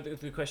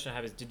The question I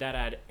have is, did that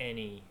add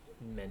any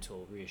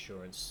mental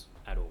reassurance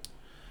at all?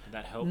 Did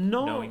that help,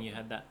 No. knowing you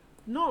had that?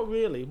 Not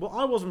really. Well,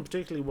 I wasn't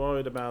particularly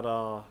worried about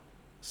our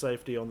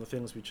safety on the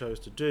things we chose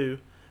to do,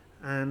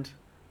 and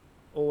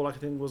all I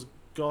could think was,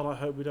 God, I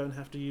hope we don't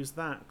have to use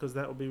that, because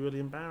that would be really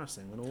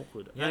embarrassing and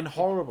awkward and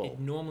horrible. It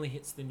normally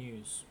hits the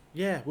news.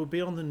 Yeah, we'll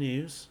be on the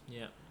news.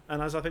 Yeah.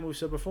 And as I think we've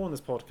said before in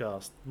this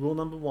podcast, rule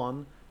number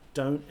 1,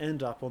 don't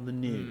end up on the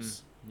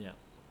news. Yeah.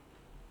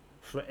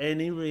 For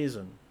any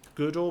reason,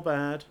 good or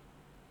bad,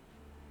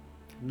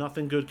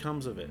 nothing good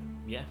comes of it.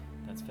 Yeah,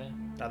 that's fair.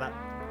 Now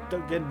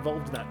don't get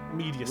involved in that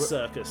media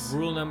circus.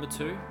 Rule number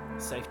 2,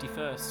 safety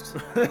first.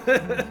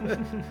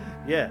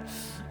 Yeah.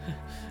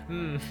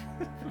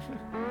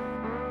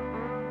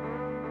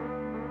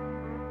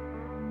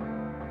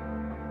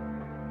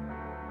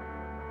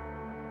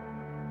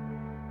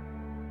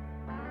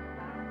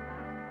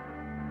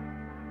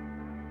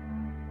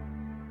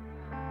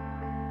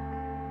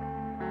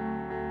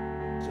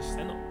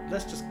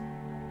 Let's just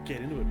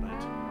get into it, mate.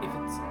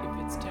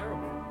 If it's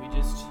terrible,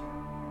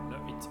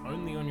 it's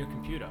only on your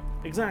computer.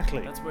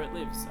 Exactly. That's where it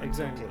lives.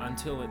 Exactly.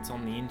 Until it's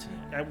on the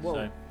internet.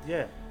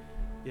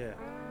 Yeah.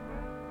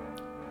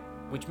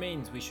 Which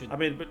means we should...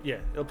 but yeah,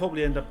 it'll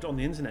probably end up on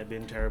the internet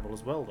being terrible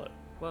as well, though.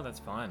 Well, that's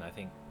fine. I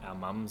think our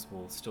mums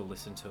will still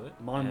listen to it.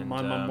 My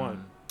mum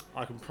won't.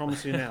 I can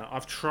promise you now.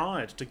 I've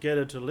tried to get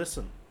her to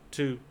listen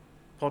to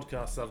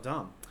podcasts I've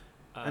done,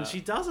 and she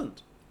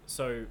doesn't.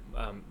 So,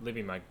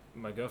 Libby, my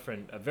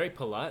girlfriend, very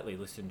politely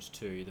listened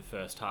to the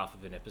first half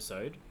of an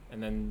episode,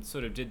 and then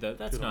sort of did the,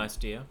 that's Good nice,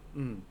 dear.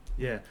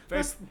 Yeah.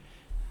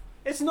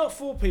 It's not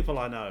for people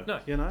I know,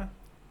 No. you know?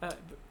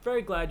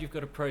 Very glad you've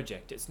got a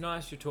project. It's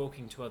nice you're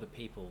talking to other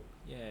people.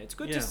 Yeah, it's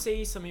good to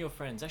see some of your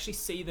friends. Actually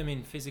see them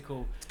in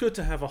physical... It's good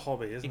to have a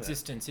hobby, isn't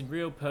existence, in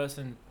real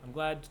person. I'm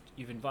glad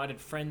you've invited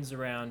friends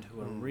around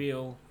who are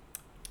real.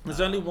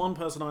 There's only one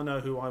person I know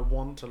who I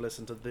want to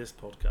listen to this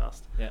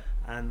podcast. Yeah.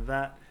 And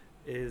that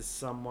is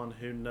someone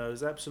who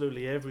knows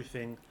absolutely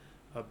everything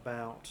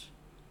about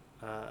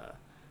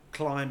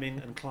climbing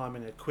and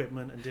climbing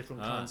equipment and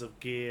different kinds of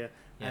gear,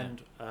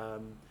 and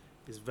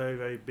is very,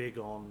 very big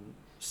on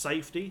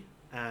safety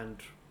and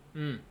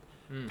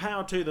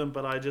power to them,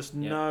 but I just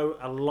know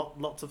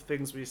lots of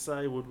things we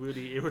say would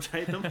really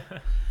irritate them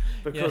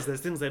because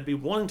there's things they'd be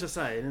wanting to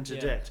say and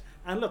interject.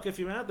 And look, if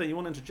you're out there, you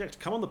want to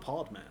interject, come on the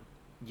pod, man.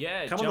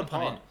 Yeah, come on the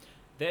pod.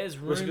 There's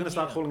room. We're going to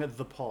start calling it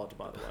the pod,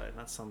 by the way.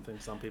 That's something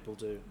some people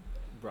do.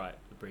 Right,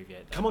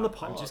 abbreviate that. Come on the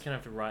pod. I'm just going to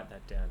have to write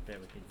that down. Bear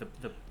with me.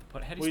 The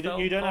pod. How do you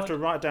spell You don't pod? have to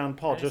write down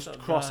pod, just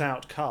cross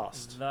out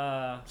cast.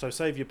 The... So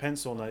save your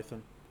pencil,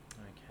 Nathan.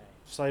 Okay.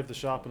 Save the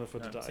sharpener for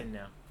today. It's in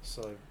now.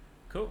 So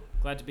cool.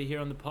 Glad to be here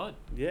on the pod.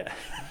 Yeah.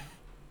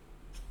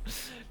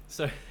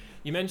 So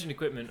you mentioned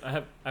equipment. I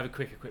have a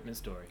quick equipment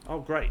story. Oh,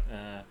 great.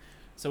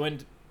 So I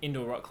went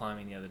indoor rock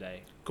climbing the other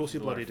day. Of course you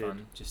bloody did.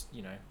 Just,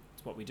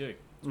 it's what we do.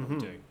 It's what we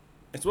do.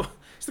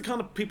 It's the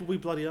kind of people we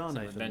bloody are,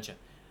 Nathan. It's an adventure.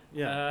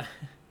 Yeah.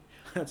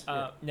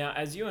 Now,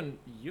 as you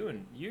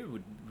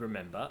would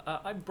remember,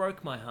 I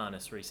broke my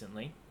harness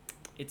recently.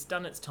 It's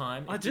done its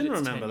time. I didn't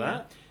remember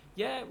that.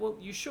 Yeah, well,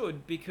 you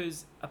should,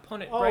 because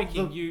upon it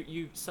breaking,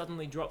 you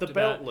suddenly dropped the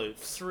belt about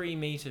loops. 3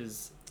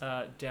 meters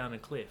down a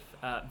cliff.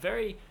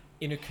 Very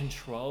in a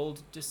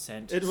controlled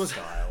descent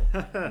style.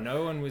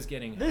 No one was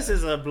getting hurt. This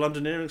is a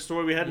blundering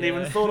story we hadn't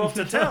even thought of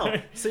to tell.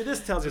 No. See, this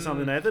tells you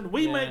something, Nathan.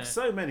 We make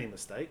so many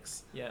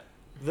mistakes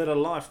that are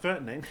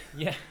life-threatening.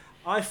 Yeah.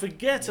 I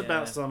forget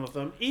about some of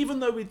them. Even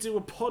though we do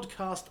a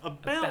podcast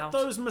about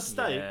those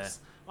mistakes,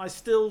 I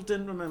still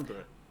didn't remember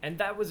it. And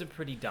that was a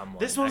pretty dumb one.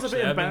 This one's a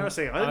bit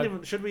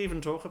embarrassing. Should we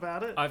even talk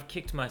about it? I've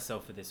kicked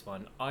myself for this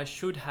one. I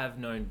should have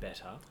known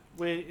better.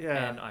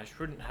 And I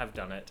shouldn't have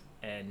done it.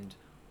 And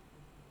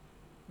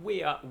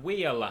we are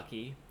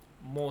lucky,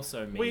 more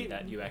so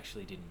that you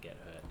actually didn't get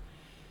hurt.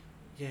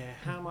 Yeah,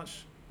 how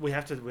much we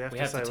have to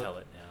tell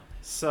it now.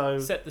 So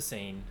set the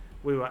scene.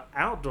 We were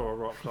outdoor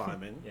rock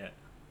climbing. Yeah.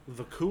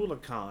 The cooler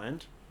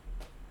kind,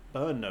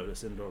 burn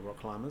notice indoor rock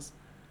climbers,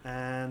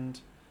 and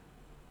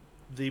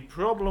the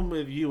problem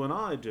with you and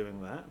I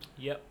doing that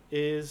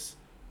is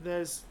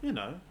there's,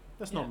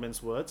 let's not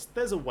mince words,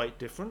 there's a weight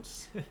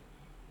difference.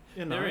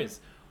 There is.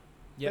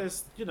 Yep.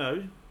 There's,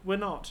 we're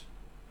not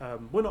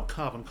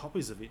carbon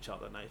copies of each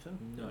other, Nathan.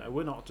 No.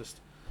 We're not just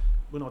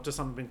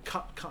something been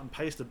cut and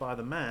pasted by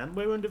the man.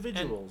 We're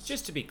individuals. And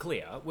just to be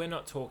clear, we're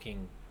not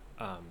talking,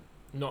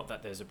 not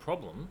that there's a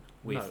problem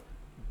with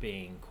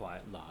being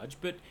quite large,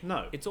 but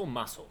it's all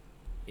muscle,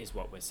 is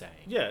what we're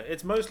saying. Yeah,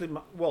 it's mostly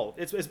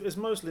it's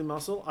mostly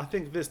muscle. I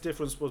think this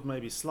difference was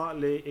maybe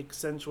slightly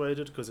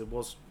accentuated because it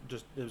was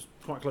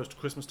quite close to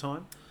Christmas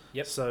time.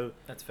 Yep. So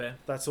that's fair.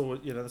 That's always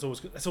that's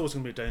always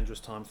going to be a dangerous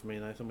time for me,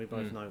 Nathan. We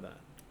both know that.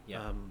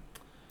 Yeah.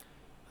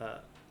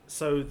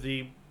 So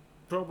the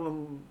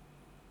problem,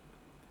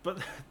 but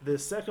the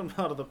second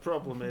part of the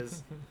problem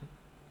is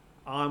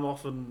I'm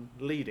often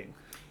leading.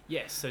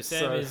 Yes, so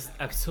Sam is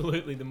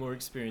absolutely the more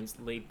experienced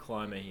lead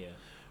climber here.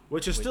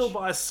 Which is still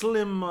by a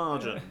slim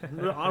margin.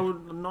 I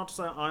would not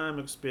say I am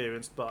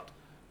experienced, but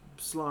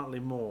slightly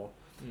more.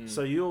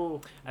 So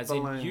you're as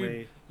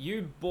in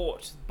you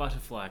bought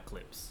butterfly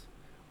clips.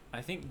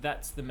 I think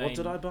that's the main. What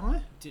did I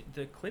buy?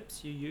 The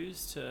clips you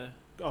use to.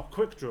 Oh,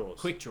 quick draws.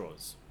 Quick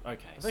draws.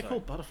 Okay. Are they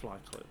called butterfly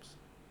clips?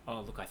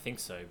 Oh, look, I think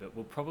so, but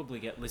we'll probably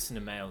get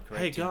listener mail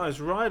correct. Hey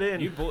guys, write in.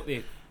 You bought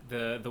the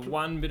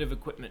one bit of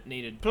equipment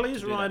needed.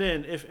 Please write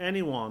in if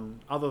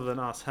anyone other than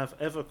us have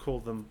ever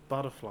called them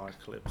butterfly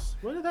clips.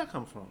 Where did that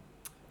come from?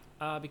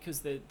 Because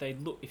they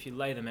look, if you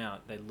lay them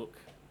out, they look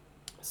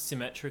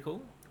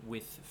symmetrical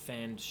with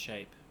fanned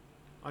shape.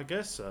 I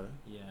guess so.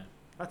 Yeah.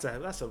 That's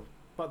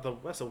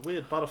a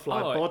weird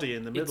butterfly body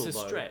in the middle. It's a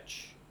though.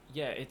 Stretch.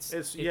 Yeah, it's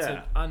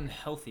an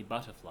unhealthy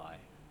butterfly.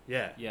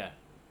 Yeah. Yeah.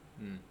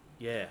 Mm.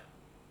 Yeah.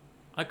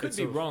 I could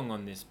be wrong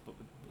on this,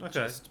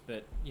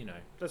 but you know.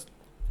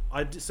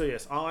 So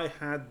yes, I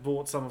had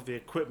bought some of the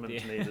equipment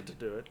needed to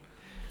do it.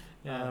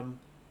 Yeah.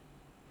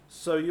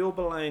 So you're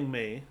belaying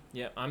me.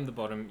 Yeah, I'm the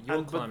bottom.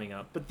 You're climbing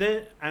up. But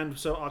then,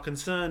 so our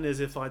concern is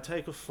if I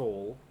take a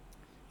fall,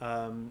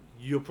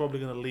 you're probably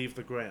going to leave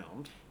the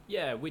ground.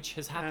 Yeah, which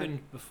has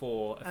happened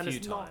before a few times. And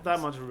it's not that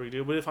much of a big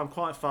deal. But if I'm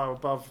quite far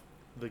above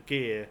the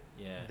gear,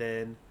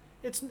 then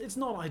it's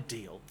not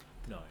ideal.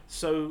 No.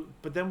 So,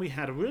 but then we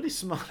had a really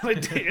smart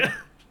idea.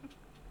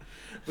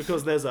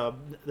 Because there's a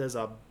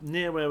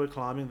near where we're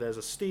climbing, there's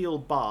a steel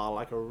bar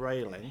like a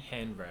railing,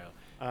 handrail,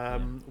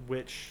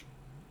 which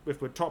if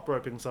we're top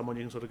roping someone,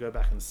 you can sort of go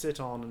back and sit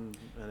on, and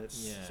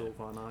it's sort of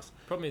quite nice.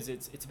 Problem is,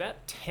 it's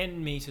about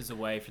 10 meters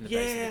away from the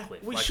base of the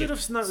cliff. We should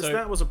have noticed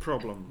that was a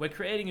problem. We're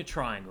creating a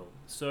triangle,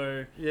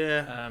 so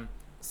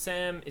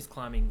Sam is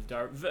climbing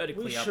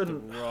vertically up the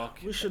rock.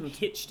 We shouldn't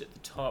hitched at the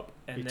top,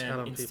 and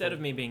then instead of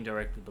me being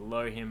directly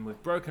below him,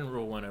 we've broken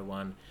Rule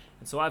 101,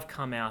 and so I've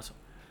come out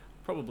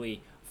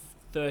probably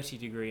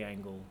 30-degree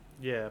angle.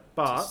 Yeah,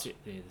 but to sit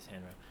there, this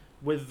handrail,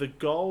 with the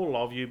goal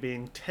of you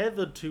being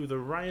tethered to the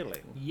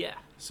railing. Yeah.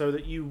 So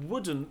that you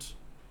wouldn't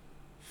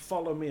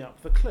follow me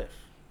up the cliff.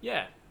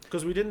 Yeah.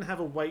 Because we didn't have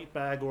a weight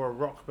bag or a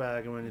rock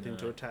bag or anything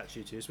to attach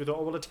you to. So we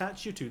thought, we'll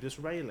attach you to this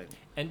railing.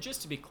 And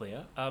just to be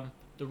clear,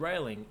 the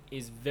railing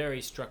is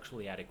very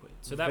structurally adequate.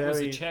 So that was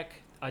a check.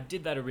 I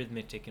did that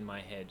arithmetic in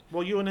my head.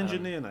 Well, you're an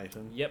engineer,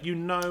 Nathan. Yep. You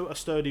know a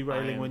sturdy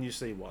railing when you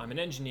see one. I'm an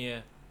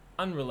engineer,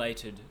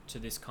 unrelated to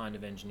this kind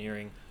of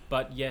engineering,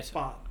 but yet...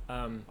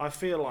 I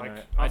feel like...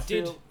 I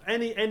feel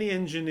any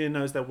engineer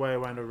knows their way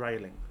around a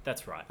railing.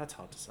 That's right. That's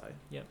hard to say.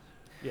 Yep.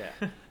 Yeah.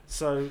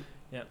 So...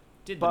 Yep.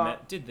 Did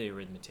the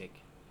arithmetic.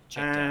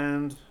 Checked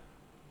out.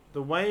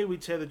 The way we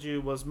tethered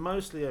you was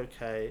mostly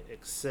okay,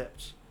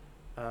 except...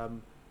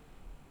 it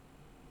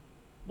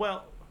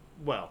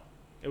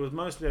was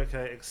mostly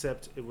okay,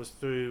 except it was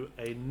through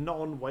a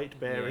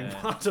non-weight-bearing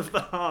part of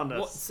the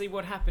harness.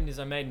 What happened is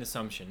I made an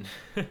assumption.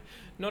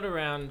 Not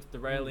around the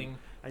railing,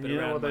 and but you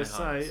know what they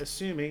harness. say,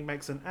 assuming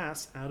makes an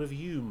ass out of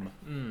Hume.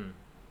 Mm.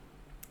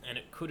 And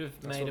it could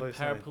have made a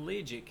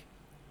paraplegic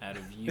out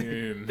of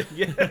Hume.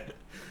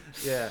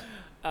 Yeah.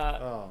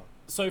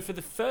 So for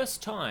the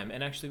first time,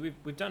 and actually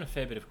we've done a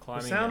fair bit of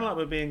climbing. We sound like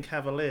we're being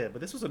cavalier,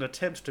 but this was an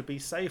attempt to be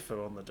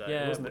safer on the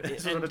day, wasn't it?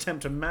 This was an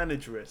attempt to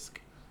manage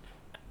risk.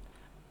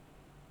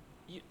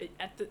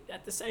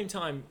 At the same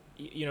time,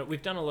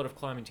 we've done a lot of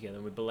climbing together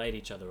and we've belayed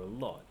each other a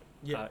lot.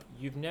 Yeah.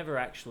 You've never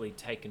actually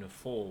taken a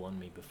fall on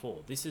me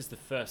before. This is the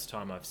first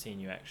time I've seen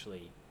you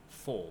actually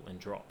fall and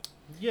drop.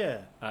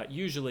 Yeah.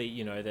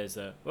 Usually, there's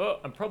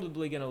I'm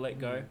probably going to let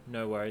go.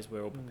 No worries,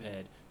 we're all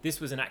prepared. This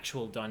was an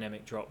actual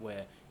dynamic drop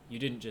where you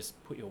didn't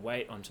just put your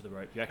weight onto the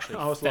rope. You actually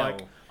fell. I was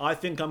like, I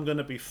think I'm going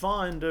to be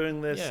fine doing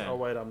this. Yeah. Oh,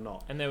 wait, I'm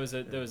not. And there was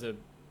a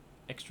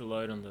extra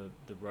load on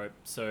the rope,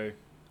 so...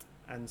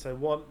 And so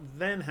what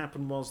then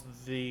happened was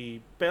the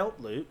belt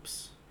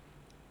loops,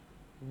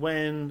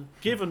 when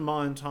given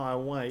my entire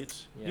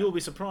weight, you'll be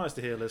surprised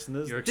to hear,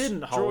 listeners,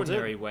 didn't hold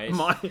it. Weight.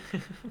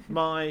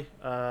 My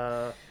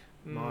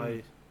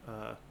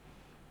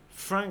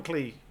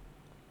frankly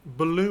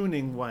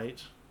ballooning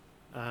weight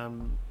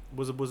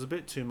was a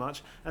bit too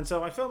much, and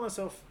so I felt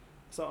myself.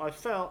 So I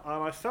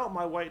felt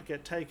my weight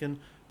get taken,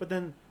 but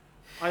then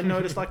I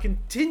noticed I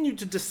continued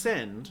to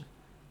descend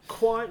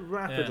quite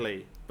rapidly.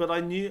 Yeah. But I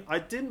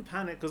didn't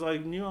panic because I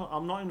knew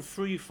I'm not in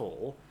free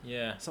fall.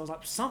 Yeah. So I was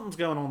like, something's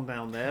going on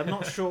down there. I'm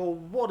not sure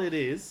what it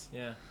is.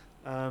 Yeah.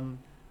 And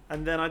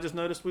then I just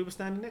noticed we were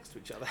standing next to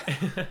each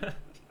other.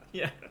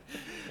 Yeah.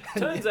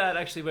 Turns out,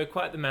 actually, we're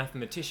quite the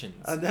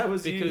mathematicians. And that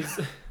was because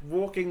you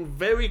walking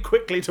very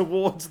quickly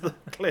towards the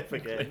cliff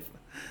again,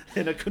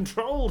 in a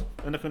controlled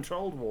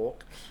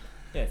walk.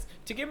 Yes.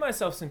 To give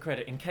myself some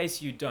credit, in case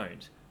you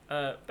don't,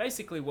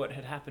 basically what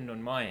had happened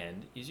on my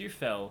end is you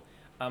fell.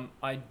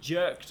 I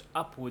jerked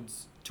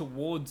upwards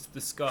towards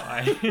the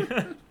sky,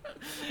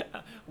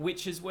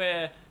 which is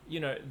where,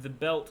 the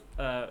belt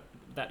that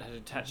had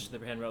attached to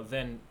the handrail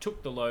then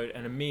took the load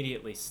and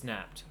immediately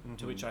snapped,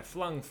 to which I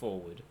flung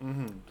forward.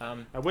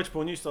 Mm-hmm. At which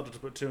point you started to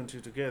put two and two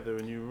together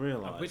and you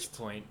realised... At which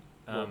point...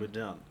 what we'd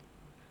done.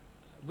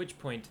 At which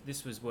point,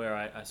 this was where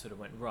I sort of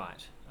went,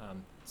 right,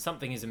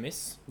 something is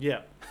amiss.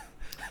 Yeah.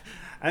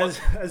 As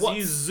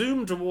you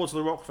zoomed towards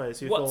the rock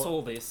face, you thought... What's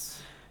all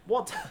this?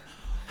 What...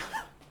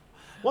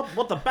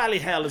 What the bally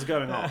hell is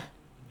going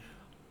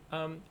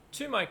on?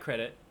 To my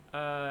credit,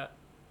 I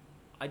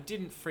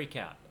didn't freak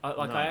out.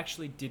 I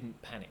actually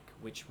didn't panic,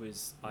 which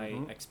was I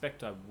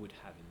expect I would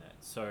have in that.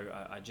 So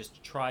I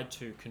just tried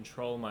to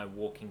control my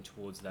walking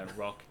towards that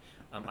rock.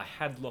 I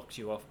had locked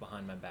you off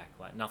behind my back,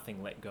 like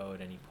nothing let go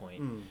at any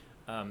point.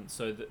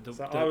 So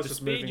the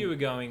speed you were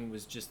going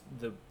was just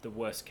the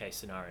worst case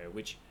scenario,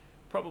 which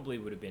probably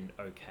would have been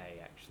okay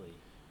actually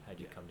had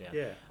you come down.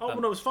 Yeah. Oh,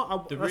 it was fun.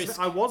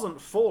 I wasn't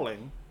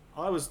falling.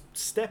 I was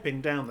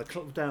stepping down the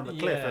cliff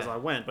as I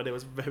went, but it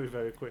was very,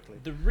 very quickly.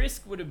 The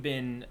risk would have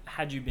been,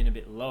 had you been a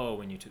bit lower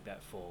when you took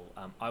that fall,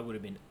 I would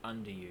have been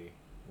under you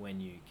when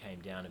you came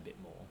down a bit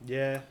more.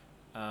 Yeah.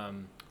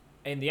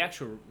 And the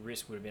actual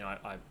risk would have been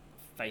I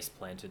face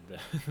planted the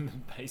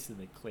base of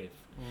the cliff.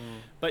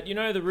 But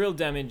the real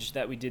damage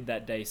that we did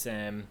that day,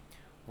 Sam,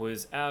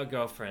 was our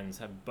girlfriends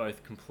have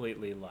both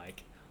completely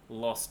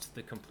lost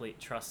the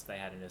complete trust they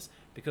had in us,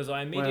 because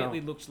I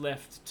immediately looked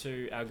left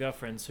to our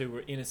girlfriends who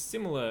were in a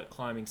similar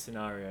climbing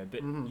scenario,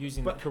 but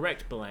using the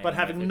correct belaying but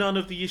having method. none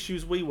of the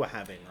issues we were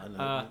having. I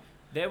know.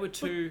 There were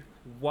two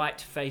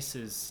white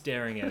faces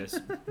staring at us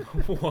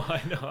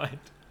wide-eyed.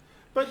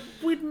 But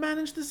we'd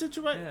managed the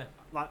situation. Yeah.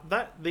 Like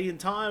that, the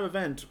entire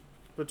event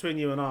between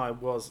you and I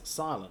was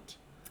silent.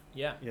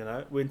 Yeah.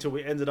 Until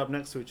we ended up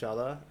next to each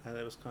other, and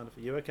it was kind of,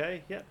 you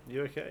okay? Yep.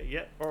 You okay?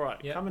 Yep. All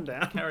right. Yep. Coming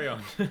down. Carry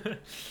on.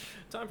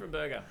 Time for a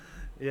burger.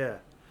 Yeah.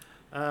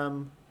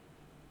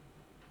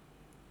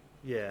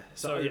 Yeah.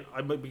 So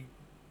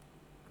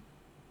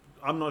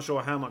I'm not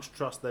sure how much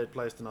trust they'd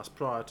placed in us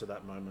prior to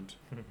that moment,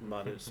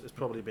 but it's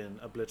probably been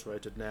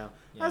obliterated now,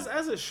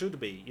 as it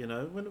should be. We're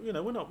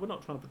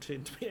not trying to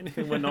pretend to be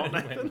anything we're not.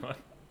 Nathan.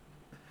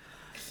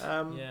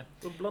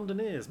 We're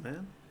blunderneers,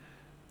 man.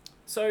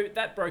 So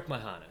that broke my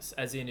harness,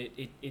 as in it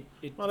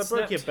Well, it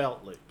broke your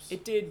belt loops.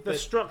 It did. The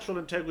structural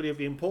integrity of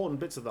the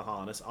important bits of the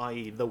harness,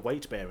 i.e. the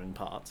weight-bearing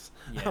parts,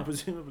 are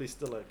presumably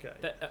still okay.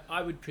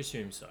 I would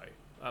presume so.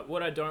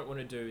 What I don't want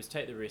to do is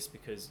take the risk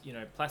because,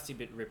 plastic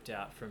bit ripped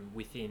out from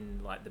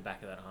within, the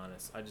back of that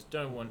harness. I just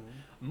don't want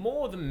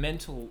more the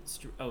mental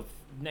of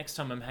next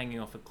time I'm hanging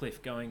off a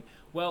cliff going,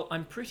 well,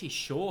 I'm pretty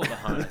sure the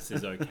harness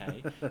is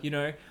okay.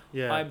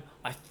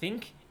 I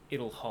think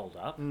it'll hold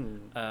up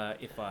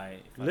if I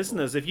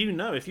listeners, if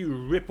you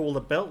rip all the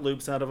belt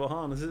loops out of a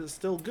harness, is it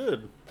still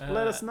good?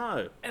 Let us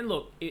know. And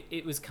look,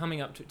 it was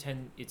coming up to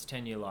its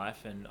 10-year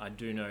life, and I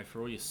do know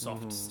for all your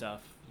soft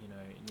stuff,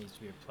 it needs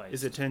to be replaced.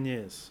 Is it 10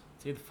 years?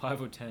 It's either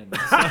 5 or 10.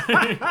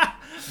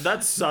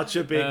 That's such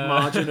a big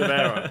margin of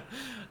error.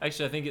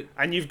 Actually, I think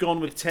and you've gone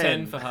with 10.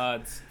 10 for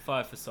hards,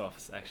 5 for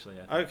softs. Actually,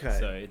 I think.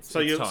 Okay. So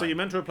you're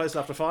meant to replace it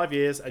after 5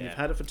 years, and you've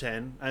had it for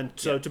 10. And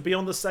so to be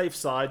on the safe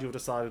side, you've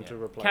decided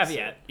to replace it.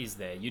 Caveat is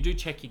there. You do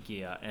check your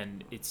gear,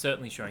 and it's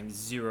certainly showing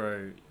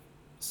zero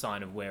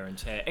sign of wear and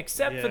tear,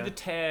 except for the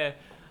tear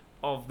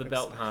of the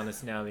belt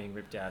harness now being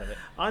ripped out of it.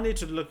 I need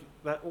to look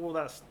at all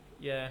that.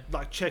 Yeah,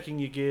 checking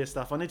your gear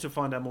stuff. I need to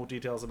find out more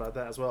details about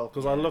that as well,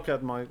 because I look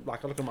at my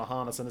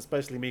harness, and it's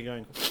basically me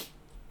going.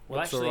 Well,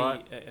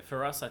 actually,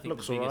 for us, I think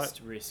the biggest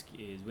risk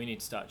is we need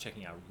to start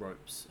checking our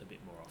ropes a bit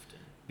more often,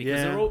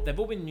 because they've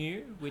all been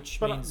new,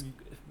 which means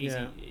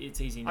easy.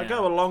 It's easy now. I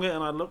go along it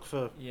and I look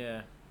for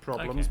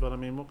problems, okay. but I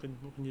mean, what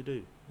can you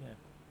do?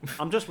 Yeah,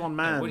 I'm just one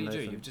man. What do you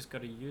Nathan. do? You've just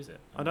got to use it.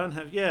 I don't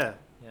have. Yeah.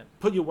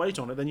 Put your weight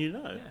on it, then you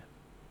know.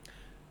 Yeah.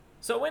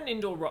 So I went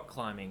indoor rock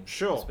climbing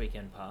this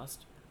weekend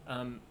past.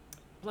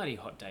 Bloody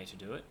hot day to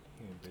do it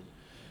here in Brisbane.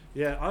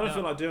 Yeah, I don't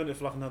feel like doing it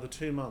for another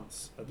 2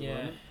 months at the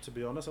moment, to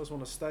be honest. I just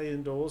want to stay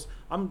indoors.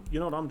 You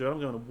know what I'm doing? I'm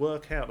going to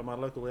work out at my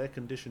local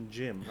air-conditioned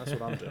gym. That's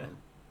what I'm doing.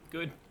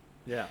 Good.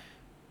 Yeah.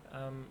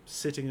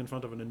 Sitting in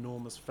front of an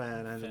enormous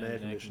fan and an air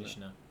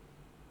conditioner.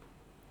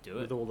 Do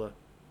it. With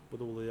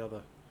all the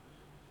other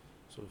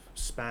sort of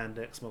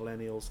spandex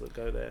millennials that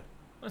go there.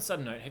 On a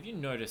sudden note, have you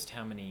noticed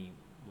how many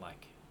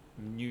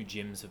new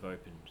gyms have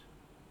opened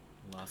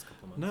in the last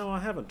couple of months? No, I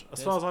haven't.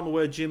 As far as I'm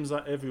aware, gyms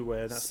are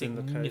everywhere. That's been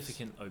the case.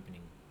 Significant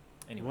opening.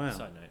 Anyway,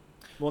 side note.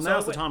 Well,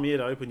 now's the time of year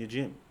to open your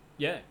gym.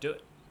 Yeah, do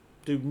it.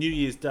 Do New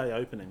Year's Day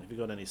opening, if you've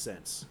got any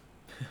sense.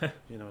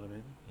 You know what I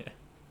mean? Yeah.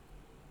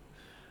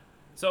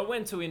 So I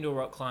went to indoor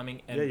rock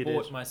climbing and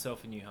bought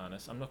myself a new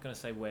harness. I'm not going to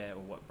say where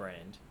or what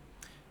brand.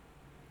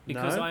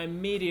 Because I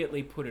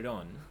immediately put it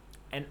on.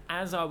 And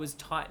as I was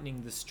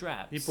tightening the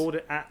straps... You bought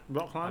it at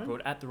rock climbing? I bought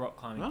it at the rock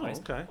climbing place.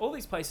 Okay. All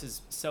these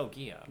places sell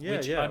gear,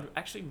 which I'd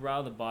actually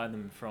rather buy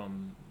them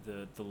from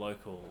the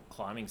local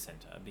climbing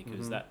centre,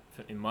 because that,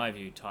 in my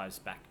view, ties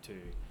back to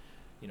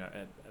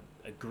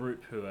a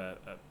group who are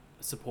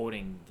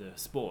supporting the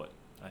sport,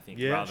 I think,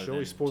 rather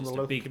than supporting the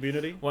local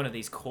community. One of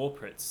these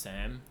corporates,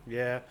 Sam.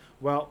 Yeah.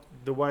 Well,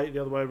 the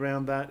other way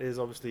around that is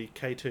obviously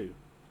K2.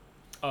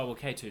 Oh, well,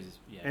 K2 is...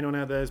 Yeah. Anyone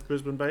out there is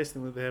Brisbane-based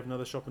and they have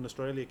another shop in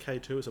Australia,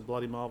 K2 is a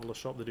bloody marvellous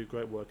shop. They do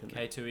great work in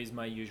there. K2 is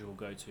my usual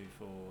go-to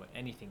for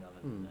anything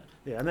other than that.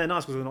 Yeah, and they're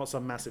nice because they're not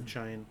some massive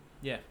chain.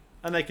 Yeah.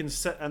 And they can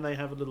they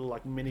have a little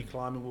mini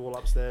climbing wall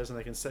upstairs, and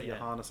they can set your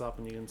harness up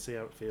and you can see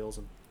how it feels.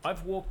 And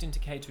I've walked into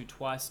K2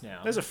 twice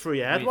now. There's a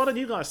free ad. Why don't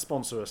you guys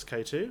sponsor us,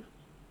 K2?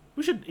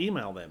 We should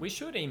email them. We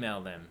should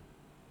email them.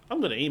 I'm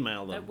going to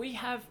email them. We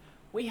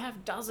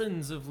have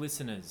dozens of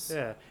listeners.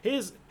 Yeah.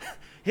 Here's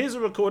a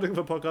recording of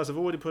a podcast I've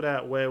already put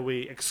out where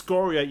we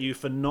excoriate you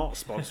for not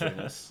sponsoring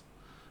us,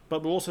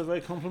 but we're also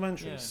very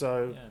complimentary.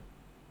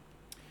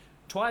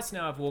 Twice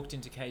now I've walked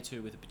into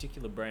K2 with a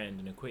particular brand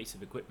and a piece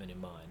of equipment in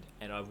mind,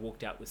 and I've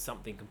walked out with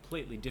something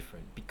completely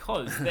different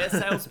because their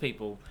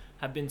salespeople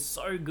have been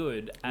so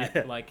good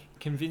at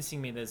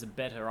convincing me there's a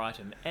better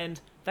item,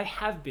 and they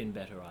have been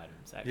better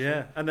items, actually.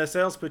 Yeah, and their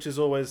sales pitch is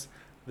always,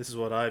 this is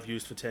what I've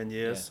used for 10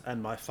 years,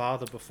 and my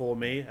father before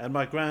me, and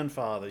my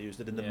grandfather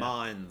used it in the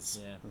mines.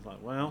 Yeah. I was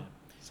like, well,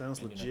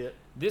 sounds legit.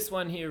 This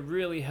one here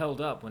really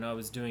held up when I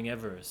was doing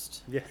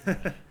Everest. Yeah.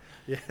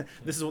 Yeah,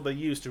 this is what they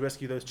used to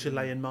rescue those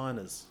Chilean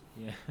miners.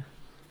 Yeah.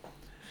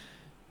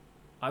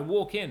 I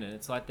walk in and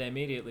it's like they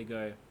immediately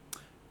go,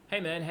 hey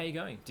man, how you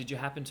going? Did you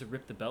happen to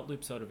rip the belt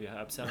loops out of your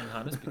upselling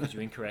harness because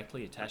you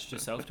incorrectly attached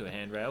yourself to a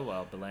handrail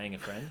while belaying a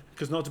friend?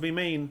 Because not to be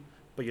mean,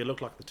 but you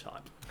look like the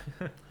type.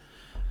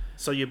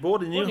 So you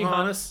bought a new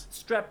harness.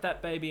 Strapped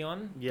that baby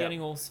on, getting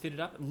all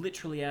fitted up,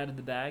 literally out of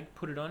the bag,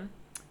 put it on,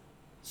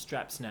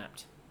 strap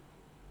snapped.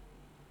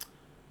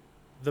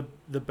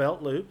 The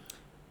belt loop.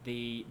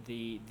 The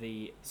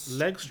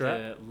leg strap.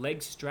 The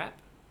leg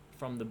strap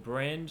from the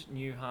brand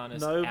new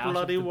harness. No out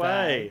bloody of the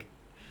way. Bag,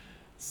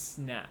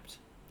 snapped,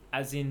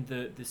 as in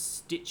the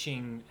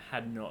stitching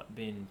had not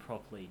been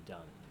properly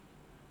done.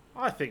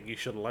 I think you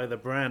should lay the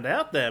brand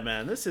out there,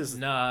 man. This is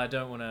no. I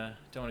don't want to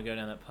go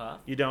down that path.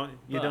 You don't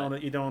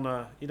want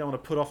to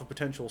put off a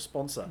potential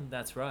sponsor.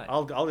 That's right.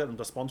 I'll get them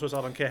to sponsor us.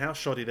 I don't care how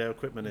shoddy their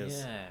equipment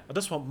is. Yeah. I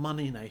just want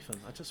money, Nathan.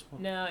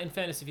 Now, in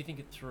fairness, if you think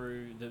it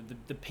through,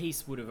 the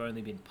piece would have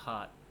only been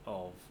part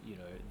of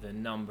the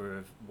number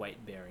of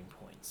weight bearing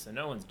points, so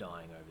no one's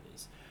dying over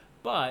this.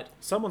 But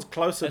someone's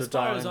closer to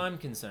dying. As far as I'm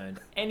concerned,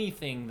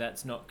 anything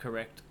that's not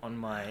correct on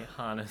my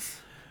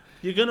harness.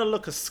 You're going to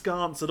look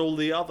askance at all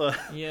the other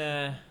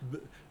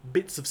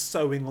bits of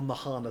sewing on the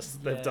harness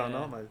that they've done,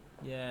 aren't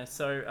they? Yeah,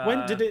 so...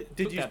 when did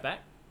you... that back?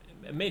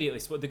 Immediately,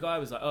 the guy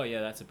was like, oh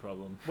yeah, that's a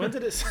problem. When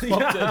did it...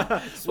 swapped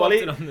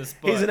it on the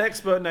spot. He's an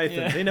expert, Nathan.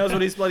 Yeah. He knows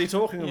what he's bloody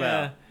talking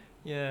about.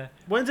 Yeah.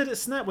 When did it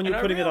snap? When you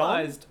were putting it on? I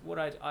realised what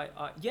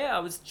I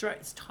was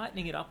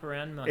tightening it up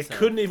around myself. It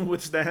couldn't even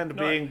withstand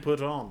being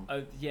put on.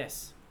 Oh,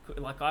 yes.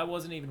 Like, I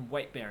wasn't even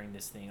weight bearing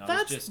this thing.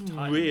 That's was just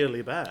tightening.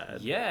 Really bad.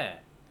 Yeah.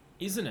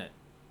 Isn't it?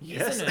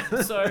 Yes. Isn't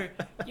it? So,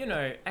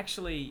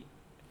 actually,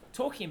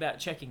 talking about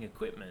checking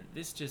equipment,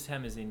 this just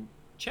hammers in,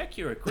 check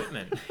your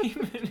equipment,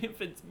 even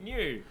if it's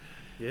new.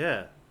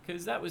 Yeah.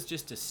 Because that was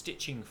just a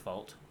stitching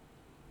fault.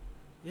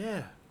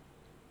 Yeah.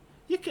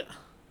 You could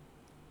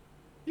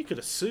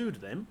have sued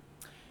them.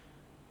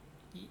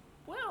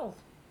 Well...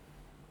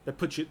 They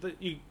put you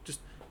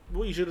just...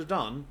 What you should have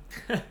done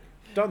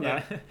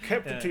that,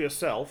 kept it to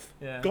yourself,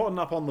 gotten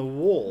up on the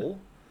wall...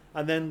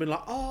 And then been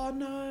like, oh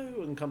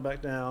no, and come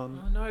back down.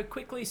 Oh no,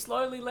 quickly,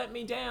 slowly let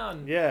me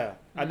down. Yeah.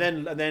 And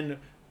then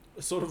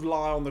sort of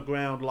lie on the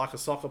ground like a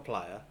soccer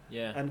player.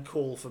 Yeah. And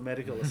call for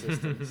medical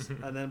assistance.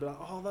 And then be like,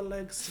 oh, the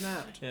leg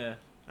snapped. Yeah.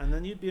 And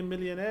then you'd be a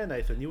millionaire,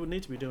 Nathan. You wouldn't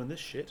need to be doing this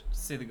shit.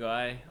 See the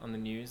guy on the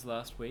news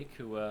last week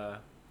who,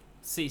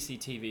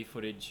 CCTV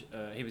footage,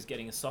 he was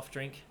getting a soft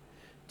drink,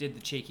 did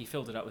the cheeky,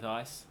 filled it up with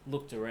ice,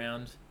 looked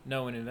around,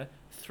 no one in there,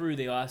 threw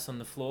the ice on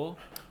the floor,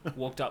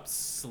 walked up,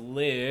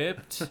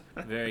 slipped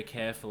very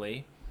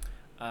carefully,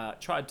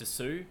 tried to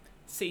sue,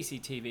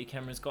 CCTV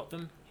cameras got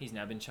them, he's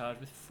now been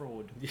charged with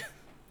fraud. Yeah.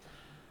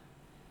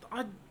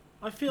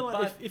 I feel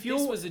like if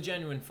this was a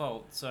genuine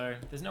fault, so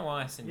there's no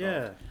ice involved.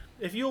 Yeah,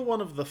 if you're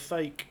one of the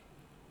fake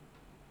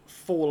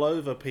fall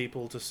over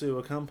people to sue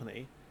a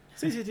company,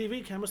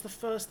 CCTV camera's the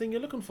first thing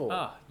you're looking for.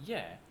 Ah,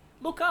 yeah.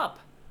 Look up.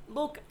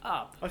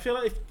 I feel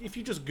like if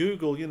you just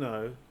Google,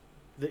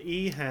 the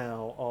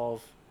e-how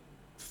of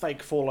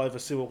fake fall over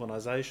sue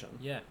organisation.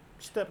 Yeah.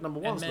 Step number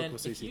one is look for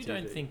CCTV. If you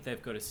don't think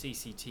they've got a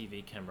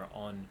CCTV camera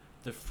on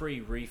the free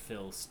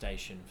refill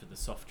station for the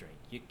soft drink,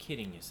 you're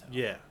kidding yourself.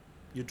 Yeah.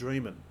 You're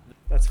dreaming.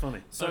 That's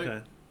funny. So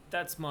okay.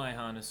 That's my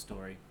harness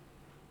story.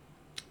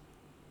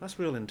 That's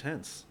real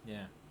intense.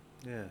 Yeah.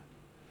 Yeah.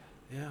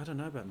 Yeah, I don't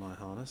know about my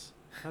harness.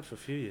 I've had for a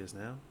few years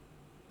now.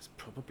 It's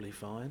probably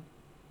fine.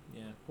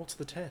 Yeah. What's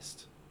the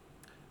test?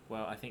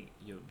 Well, I think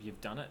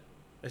you've done it.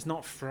 It's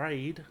not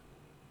frayed.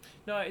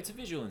 No, it's a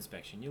visual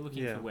inspection. You're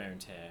looking for wear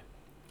and tear.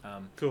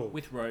 Cool.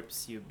 With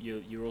ropes,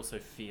 you're also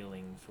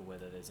feeling for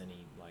whether there's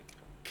any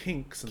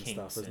kinks and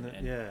stuff, isn't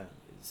it? Yeah.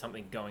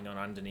 Something going on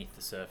underneath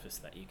the surface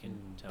that you can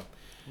tell.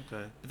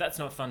 Okay. But that's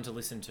not fun to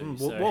listen to.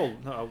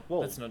 Whoa.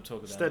 Let's not talk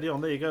about Steady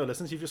on. There you go,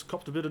 listeners. You've just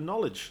copped a bit of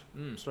knowledge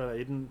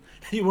straight out.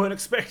 You weren't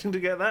expecting to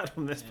get that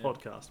from this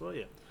podcast, were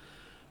you?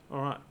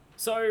 All right.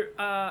 So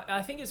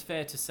I think it's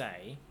fair to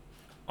say,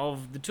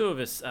 of the two of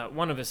us,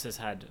 one of us has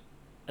had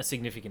a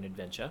significant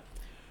adventure,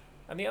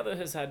 and the other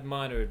has had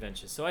minor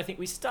adventures. So I think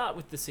we start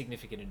with the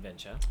significant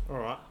adventure. All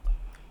right.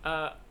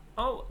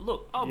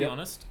 I'll be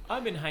honest.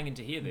 I've been hanging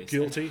to hear this.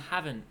 Guilty. And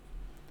haven't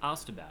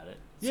asked about it.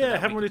 So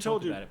haven't really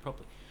told you about it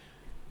properly.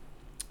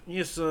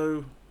 Yeah.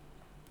 So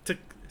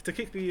to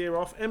kick the year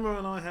off, Emma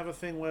and I have a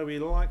thing where we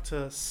like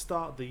to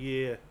start the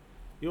year.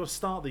 You want to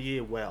start the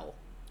year well.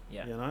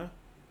 Yeah. You know?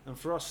 And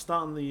for us,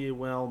 starting the year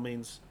well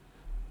means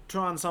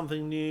trying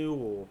something new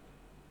or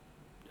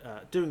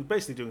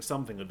basically doing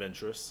something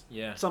adventurous.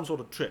 Yeah. Some sort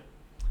of trip.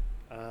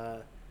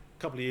 A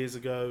couple of years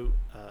ago,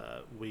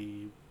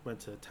 we went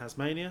to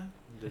Tasmania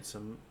and did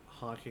some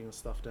hiking and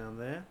stuff down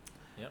there.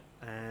 Yep.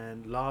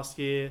 And last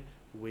year,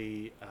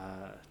 we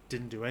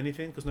didn't do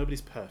anything because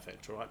nobody's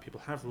perfect, all right? People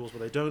have rules,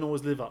 but they don't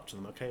always live up to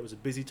them, okay? It was a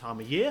busy time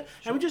of year,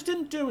 and we just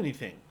didn't do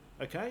anything,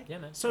 okay? Yeah,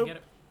 man. So, I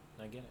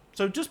get it.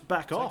 So just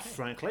back off,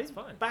 frankly. It's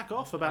fine. Back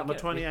off about the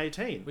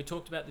 2018. We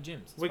talked about the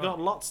gyms. We got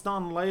lots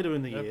done later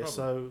in the year, problem.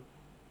 so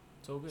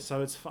it's all good.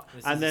 So it's fun.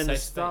 This and is then a the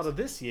safe start space. of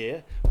this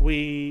year,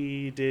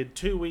 we did a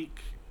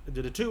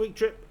 2-week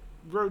trip,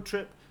 road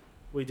trip.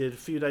 We did a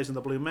few days in the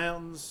Blue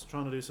Mountains,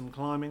 trying to do some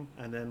climbing,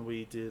 and then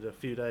we did a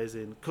few days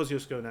in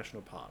Kosciusko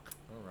National Park.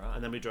 All right.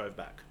 And then we drove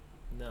back.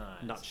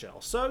 Nice.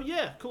 Nutshell. So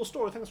yeah, cool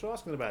story. Thanks for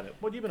asking about it.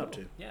 What have you been up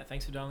to? Yeah,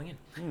 thanks for dialing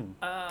in.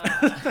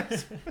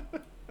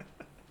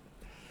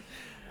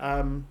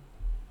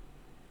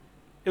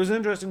 It was an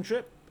interesting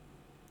trip.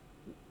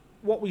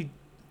 What we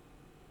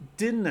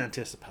didn't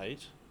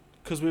anticipate,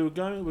 because we're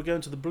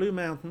going to the Blue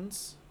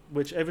Mountains,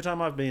 which every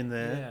time I've been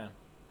there,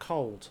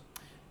 cold.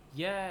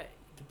 Yeah,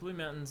 the Blue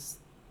Mountains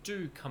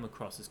do come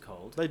across as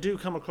cold. They do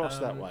come across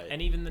that way.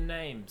 And even the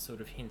name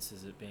sort of hints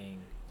as it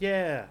being...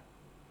 Yeah.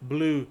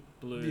 Blue.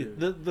 Blue.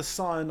 The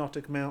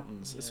cyanotic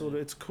mountains. Yeah.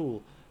 It's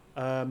cool.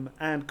 And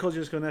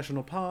Kosciusko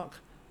National Park,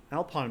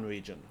 Alpine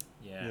region.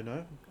 Yeah. You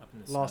know? Up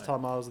in the Last snow.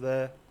 time I was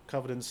there,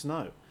 covered in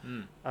snow.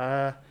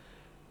 Mm.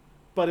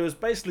 But it was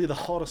basically the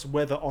hottest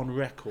weather on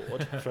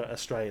record for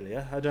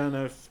Australia. I don't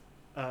know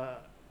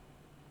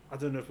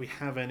if we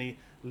have any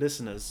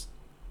listeners.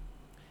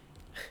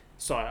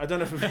 Sorry, I don't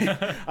know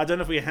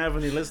if we have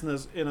any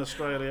listeners in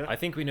Australia. I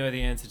think we know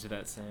the answer to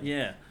that, Sam.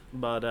 Yeah,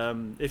 but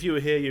if you were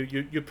here,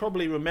 you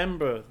probably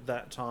remember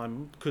that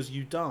time because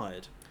you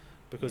died,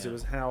 because it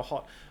was how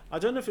hot. I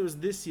don't know if it was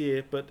this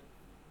year, but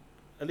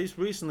at least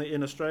recently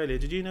in Australia,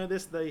 did you know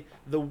this? The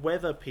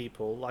weather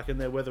people, like in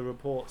their weather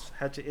reports,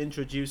 had to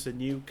introduce a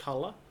new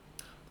colour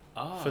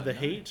for the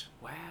heat.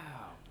 Wow.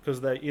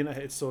 Because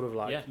it's sort of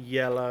like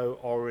yellow,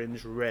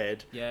 orange,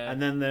 red. Yeah. And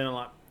then they're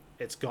like,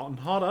 it's gotten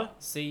hotter.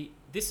 See,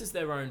 this is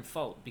their own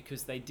fault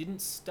because they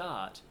didn't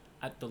start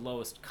at the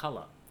lowest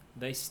colour.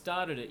 They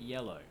started at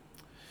yellow.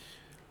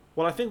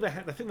 Well, I think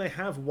they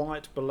have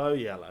white below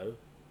yellow.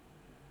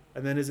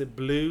 And then is it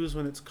blues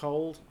when it's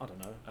cold? I don't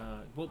know.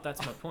 Well,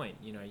 that's my point.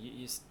 You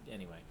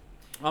anyway.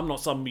 I'm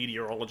not some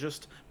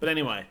meteorologist, but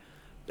anyway,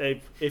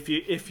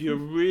 if you're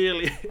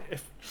really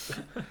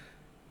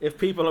if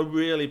people are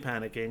really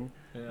panicking,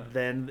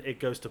 then it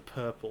goes to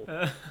purple.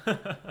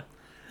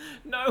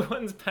 No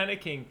one's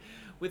panicking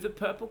with the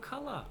purple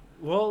colour.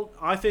 Well,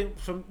 I think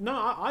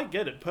I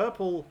get it.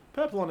 Purple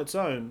on its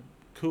own,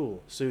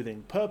 cool,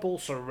 soothing. Purple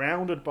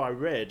surrounded by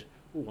red.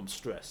 Oh, I'm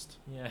stressed.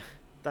 Yeah.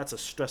 That's a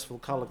stressful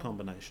colour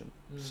combination.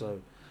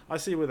 So I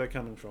see where they're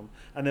coming from.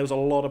 And there was a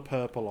lot of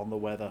purple on the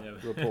weather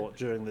report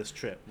during this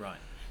trip. Right.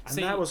 And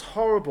that was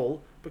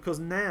horrible because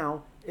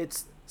now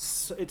it's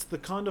the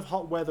kind of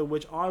hot weather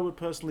which I would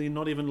personally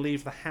not even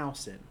leave the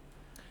house in.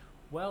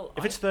 Well,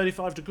 if it's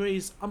 35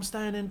 degrees, I'm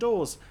staying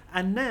indoors.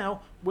 And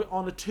now we're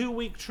on a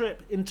 2-week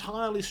trip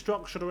entirely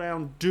structured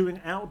around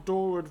doing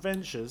outdoor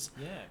adventures.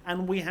 Yeah.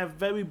 And we have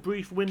very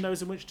brief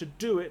windows in which to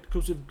do it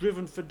because we've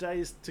driven for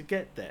days to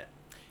get there.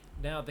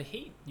 Now, the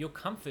heat, your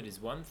comfort is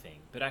one thing,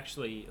 but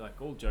actually, like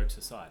all jokes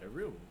aside, a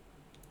real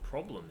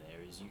problem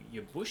there is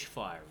your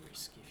bushfire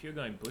risk if you're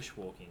going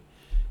bushwalking.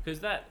 Because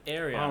that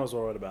area... I was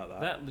worried about that.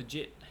 That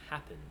legit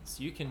happens.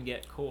 You can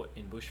get caught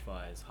in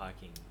bushfires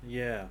hiking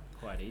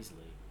quite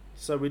easily.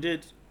 So we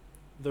did...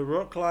 The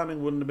rock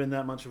climbing wouldn't have been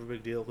that much of a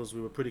big deal because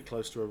we were pretty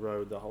close to a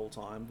road the whole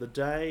time. The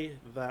day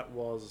that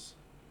was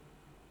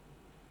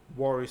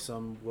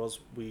worrisome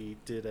was we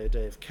did a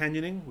day of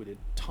canyoning. We did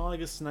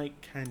Tiger Snake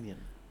Canyon.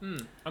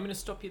 I'm going to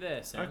stop you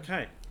there, Sam.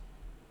 Okay.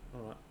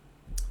 All right.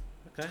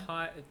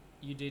 Okay.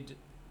 You did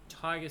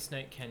Tiger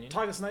Snake Canyon.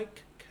 Tiger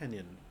Snake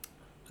Canyon.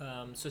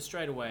 So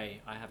straight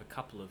away, I have a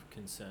couple of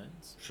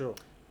concerns. Sure.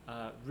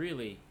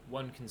 Really,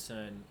 one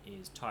concern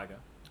is tiger,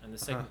 and the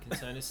second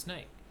concern is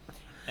snake.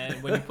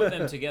 And when you put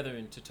them together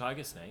into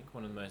tiger snake,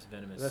 one of the most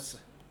venomous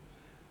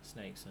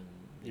snakes on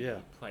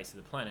the place of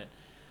the planet,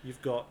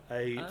 you've got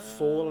a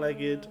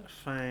 4-legged,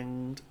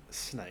 fanged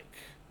snake.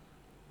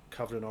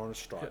 Covered in orange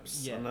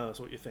stripes. I know that's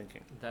what you're thinking.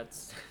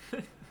 That's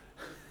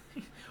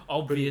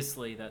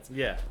obviously that's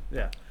yeah.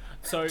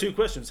 So 2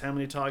 questions: how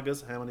many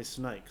tigers? How many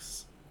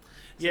snakes?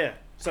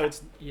 So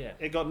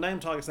it got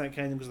named Tiger Snake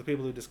Canyon because the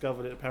people who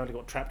discovered it apparently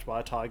got trapped by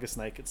a tiger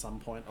snake at some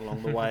point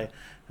along the way,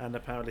 and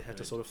apparently had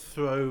to sort of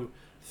throw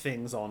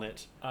things on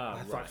it,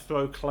 like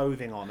throw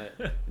clothing on it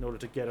in order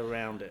to get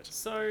around it.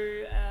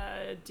 So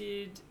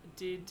did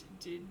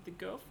the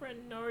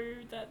girlfriend know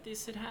that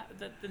this had happened?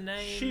 That the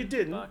name? She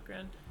didn't.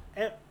 Background?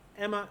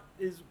 Emma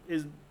is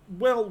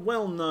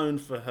well known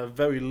for her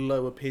very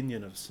low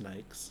opinion of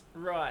snakes.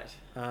 Right.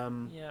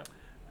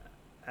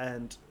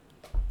 and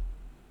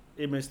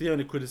it's the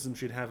only criticism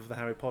she'd have of the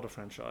Harry Potter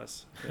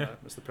franchise.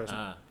 It's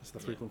the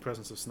frequent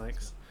presence of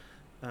snakes.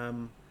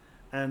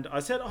 And I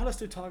said, let's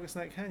do Tiger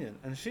Snake Canyon.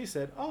 And she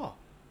said,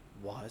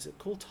 why is it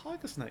called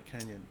Tiger Snake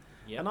Canyon?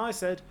 Yep. And I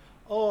said,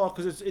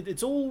 because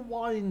it's all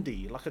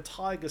windy, like a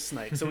tiger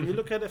snake. So when you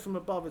look at it from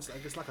above,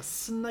 it's like a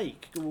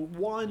snake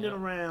winding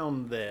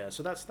around there.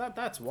 So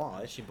that's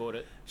why. She bought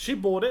it. She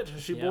bought it.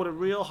 She bought it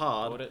real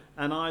hard.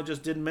 And I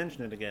just didn't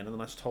mention it again. And then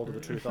I just told her the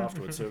truth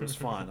afterwards, so it was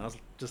fine. I was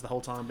just the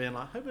whole time being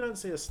like, hope we don't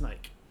see a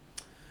snake.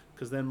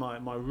 Because then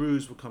my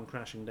ruse would come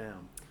crashing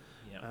down.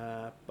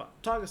 Yep. But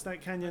Tiger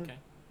Snake Canyon,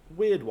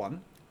 weird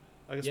one.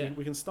 I guess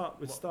we can start.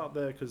 We'd start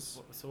there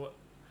because.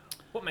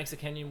 What makes a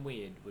canyon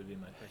weird would be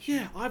my question.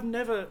 Yeah, I've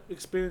never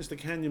experienced a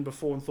canyon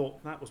before and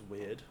thought that was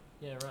weird.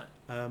 Yeah,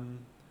 right.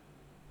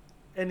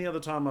 Any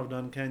other time I've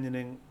done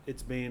canyoning,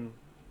 it's been,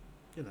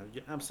 you're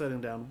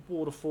abseiling down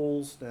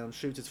waterfalls, down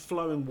chutes. It's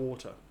flowing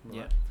water.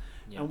 Right?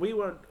 Yeah. And we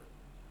weren't.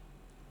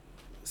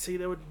 See,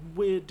 there were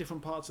weird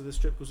different parts of this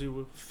trip because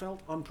we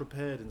felt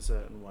unprepared in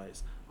certain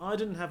ways. I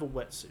didn't have a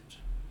wetsuit.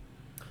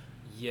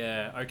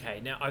 Yeah. Okay.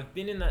 Now I've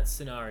been in that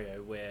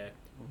scenario where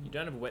you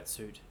don't have a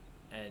wetsuit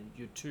and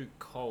you're too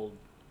cold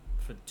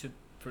for it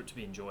to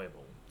be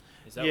enjoyable.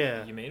 Is that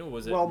what you mean, or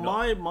was it? Well,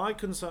 my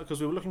concern,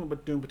 because we were looking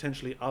at doing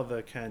potentially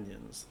other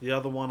canyons. The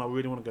other one I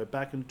really want to go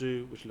back and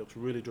do, which looks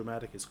really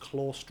dramatic, is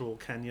Kosciusko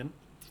Canyon.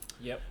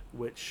 Yep.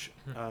 Which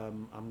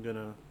I'm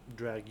gonna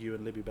drag you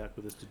and Libby back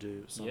with us to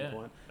do at some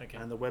point. Okay.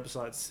 And the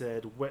website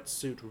said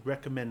wetsuit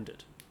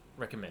recommended.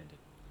 Recommended.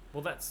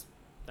 Well, that's.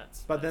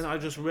 But then I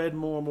just read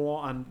more and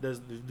more, and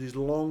there's these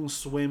long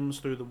swims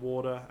through the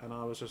water, and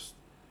I was just.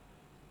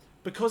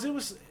 Because it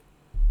was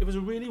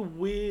a really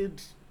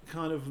weird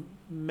kind of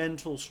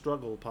mental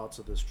struggle parts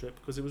of this trip,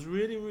 because it was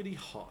really, really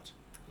hot.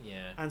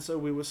 Yeah. And so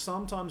we were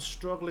sometimes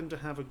struggling to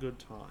have a good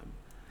time.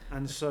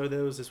 And so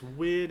there was this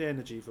weird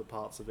energy for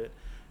parts of it.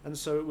 And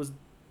so it was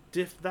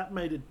that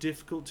made it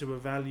difficult to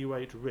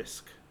evaluate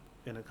risk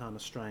in a kind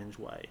of strange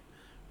way.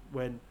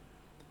 When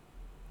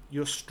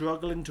you're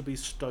struggling to be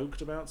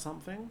stoked about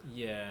something.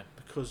 Yeah.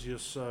 Because you're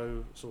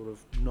so sort of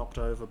knocked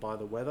over by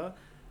the weather,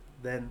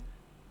 then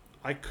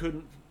I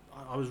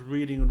was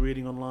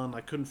reading online.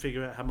 I couldn't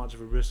figure out how much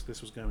of a risk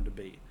this was going to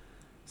be.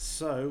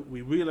 So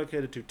we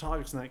relocated to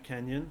Tiger Snake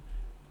Canyon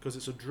because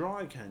it's a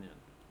dry canyon.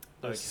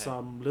 There's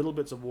some little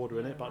bits of water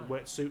in it, but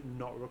wetsuit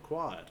not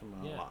required. And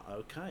I'm like,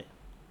 okay,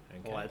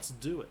 let's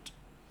do it.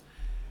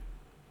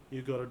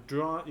 You got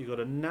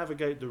to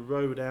navigate the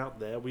road out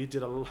there.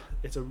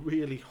 It's a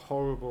really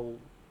horrible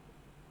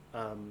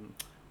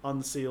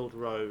unsealed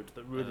road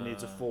that really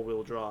needs a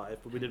four-wheel drive,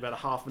 but we did about a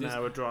half an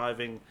hour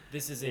driving.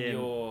 This is in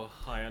your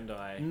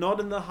Hyundai?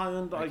 Not in the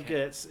Hyundai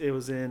Getz. It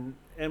was in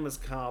Emma's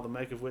car, the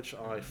make of which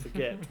I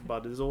forget,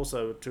 but it is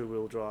also a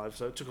two-wheel drive,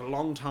 so it took a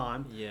long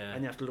time,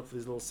 and you have to look for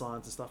these little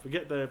signs and stuff. We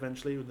get there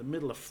eventually. We're in the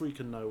middle of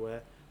freaking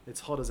nowhere.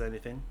 It's hot as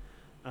anything,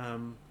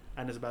 and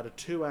it's about a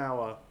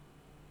 2-hour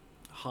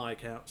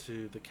hike out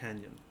to the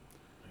canyon.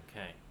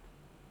 Okay.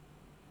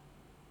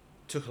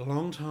 Took a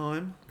long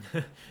time.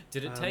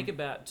 Did it take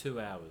about 2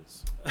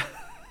 hours?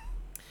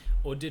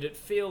 Or did it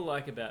feel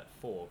like about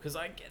 4? Because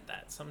I get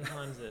that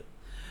sometimes it...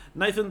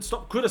 Nathan,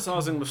 stop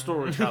criticising the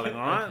storytelling,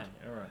 alright?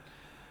 Okay, alright.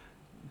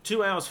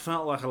 2 hours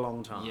felt like a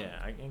long time.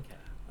 Yeah,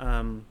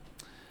 okay.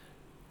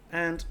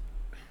 And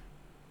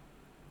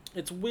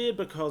it's weird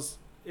because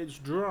it's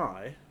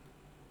dry,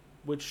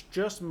 which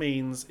just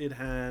means it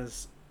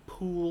has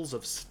pools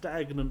of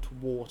stagnant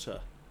water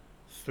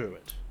through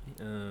it.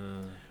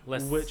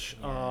 Which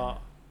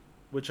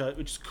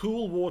is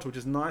cool water, which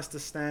is nice to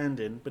stand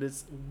in, but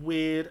it's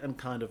weird and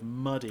kind of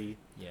muddy,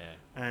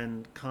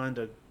 and kind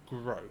of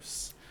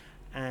gross,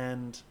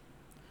 and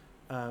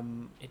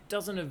it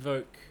doesn't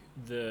evoke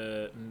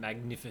the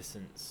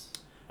magnificence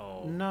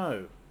of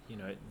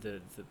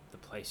the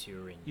place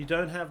you're in. You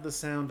don't have the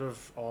sound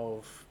of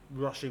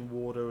rushing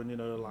water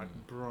and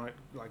like bright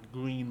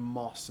green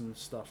moss and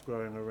stuff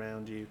growing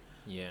around you.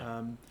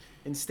 Yeah.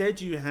 Instead,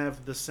 you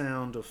have the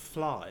sound of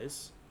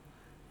flies,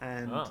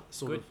 and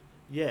so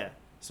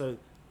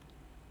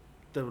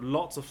there were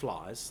lots of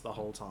flies the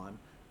whole time,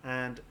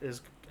 and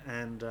it's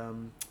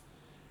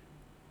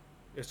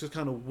just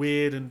kind of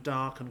weird and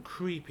dark and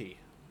creepy,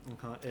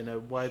 in a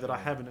way that I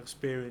haven't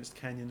experienced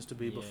canyons to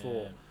be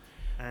before.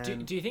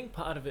 And do you think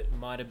part of it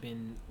might have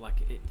been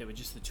there were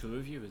just the two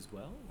of you as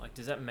well?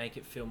 Does that make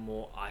it feel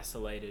more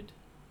isolated?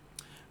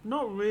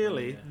 Not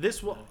really.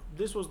 This was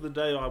the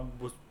day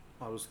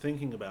I was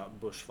thinking about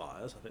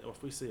bushfires. I think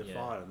if we see a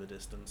fire in the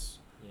distance,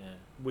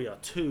 we are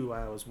 2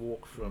 hours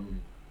walk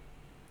from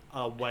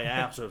our way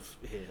out of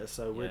here,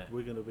 so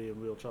we're going to be in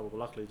real trouble. But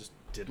luckily, it just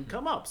didn't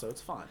come up, so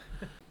it's fine.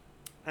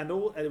 And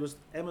it was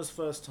Emma's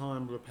first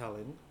time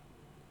rappelling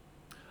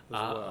as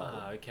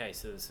well. Okay,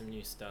 so there's some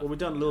new stuff. Well, we'd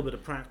done a little bit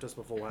of practice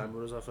beforehand, but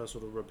it was our first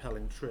sort of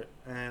rappelling trip,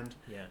 and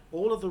a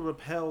lot of the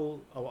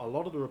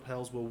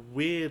rappels were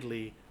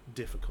weirdly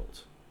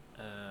difficult.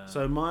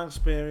 So my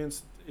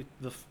experience,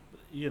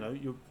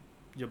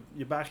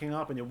 you're backing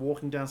up and you're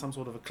walking down some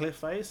sort of a cliff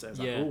face. And it's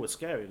like, oh, it's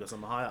scary because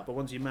I'm high up. But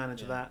once you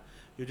manage that,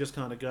 you're just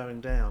kind of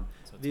going down.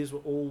 So these were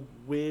all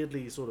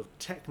weirdly sort of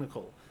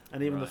technical.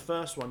 And even the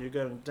first one, you're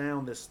going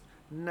down this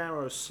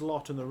narrow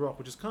slot in the rock,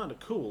 which is kind of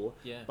cool,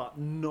 but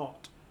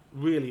not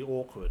really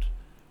awkward.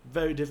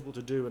 Very difficult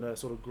to do in a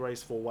sort of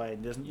graceful way,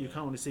 and you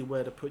can't really see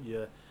where to put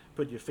your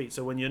feet.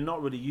 So when you're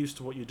not really used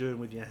to what you're doing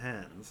with your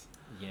hands,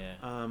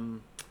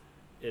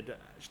 it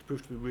actually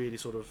proved to be really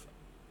sort of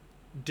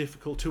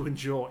difficult to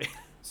enjoy.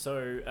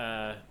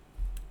 So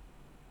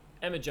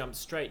Emma jumped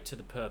straight to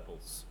the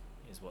purples,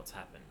 is what's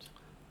happened.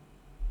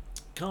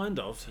 Kind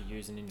of. To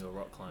using in your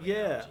rock climbing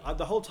analogy.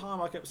 The whole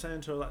time I kept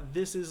saying to her, like,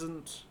 this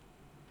isn't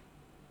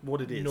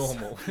what it is.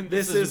 Normal.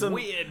 this isn't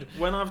weird.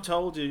 When I've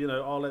told you,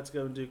 let's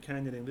go and do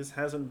canyoning, this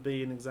hasn't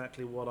been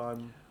exactly what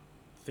I'm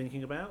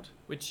thinking about.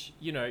 Which,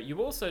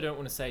 you also don't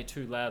want to say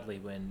too loudly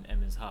when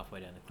Emma's halfway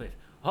down the cliff.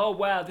 Oh,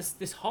 wow,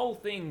 this whole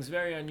thing's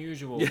very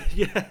unusual.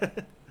 Yeah.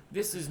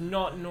 This is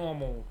not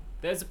normal.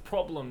 There's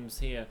problems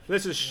here.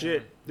 This is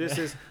shit. This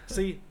is...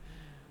 See,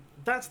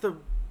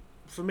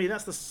 for me,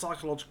 that's the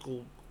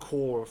psychological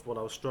core of what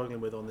I was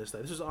struggling with on this day.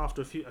 This was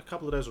after a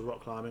couple of days of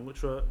rock climbing,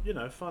 which were,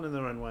 fun in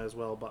their own way as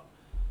well, but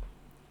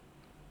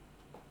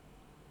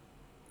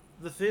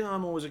the thing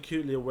I'm always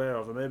acutely aware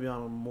of, and maybe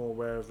I'm more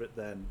aware of it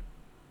than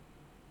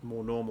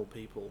more normal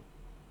people,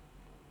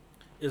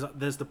 is that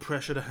there's the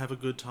pressure to have a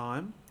good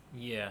time.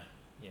 Yeah.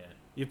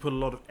 You put a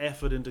lot of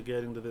effort into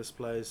getting to this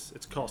place.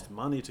 It's cost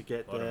money to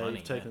get there.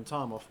 You've taken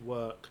time off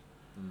work.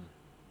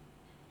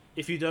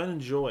 If you don't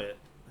enjoy it,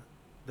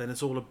 then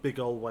it's all a big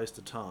old waste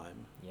of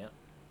time. Yeah.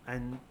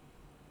 And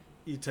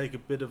you take a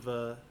bit of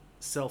a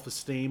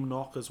self-esteem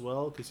knock as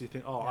well, because you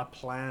think, I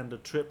planned a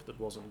trip that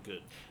wasn't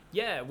good.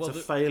 Yeah, well... It's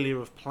a failure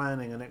of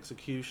planning and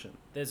execution.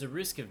 There's a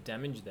risk of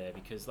damage there,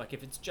 because, like,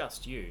 if it's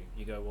just you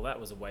go, well, that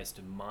was a waste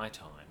of my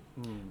time.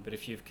 But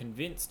if you've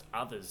convinced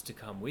others to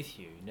come with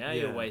you, now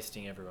you're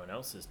wasting everyone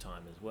else's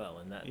time as well,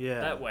 and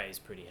that weighs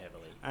pretty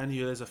heavily. And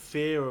there's a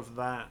fear of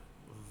that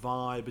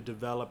vibe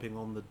developing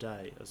on the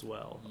day as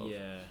well.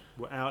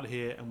 We're out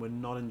here and we're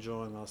not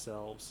enjoying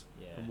ourselves.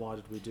 And why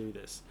did we do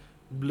this?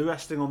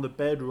 Resting on the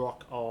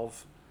bedrock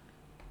of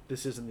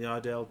this isn't the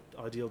ideal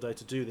day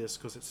to do this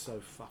because it's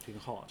so fucking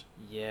hot.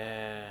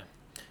 Yeah.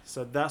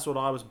 So that's what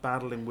I was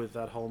battling with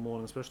that whole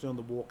morning, especially on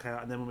the walk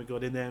out. And then when we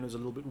got in there and it was a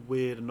little bit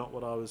weird and not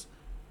what I was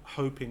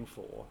hoping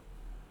for.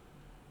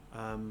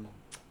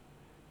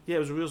 It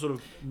was a real sort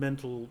of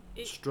mental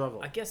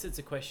struggle. I guess it's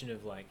a question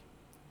of like,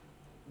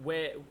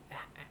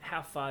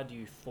 how far do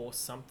you force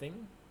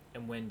something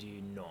and when do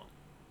you not?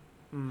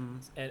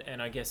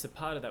 And I guess a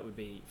part of that would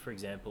be, for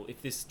example,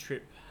 if this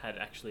trip had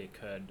actually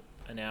occurred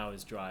an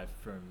hour's drive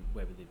from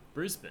where we live,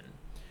 Brisbane,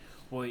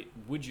 well,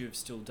 would you have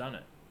still done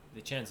it?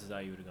 The chances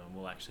are you would have gone,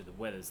 well, actually the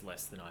weather's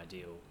less than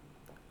ideal.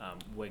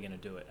 We're going to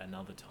do it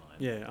another time.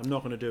 Yeah, I'm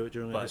not going to do it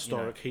during a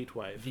historic heat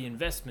wave. The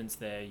investment's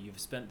there, you've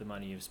spent the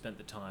money, you've spent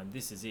the time,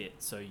 this is it.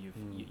 So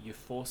you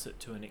force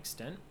it to an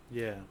extent.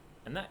 Yeah.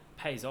 And that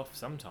pays off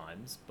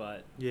sometimes,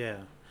 but... Yeah.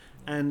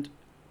 And,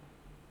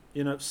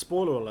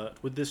 spoiler alert,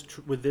 with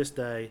this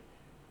day,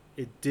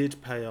 it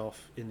did pay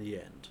off in the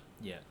end.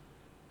 Yeah.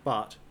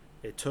 But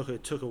it took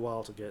a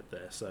while to get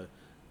there. So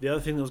the other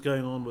thing that was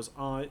going on was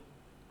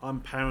I'm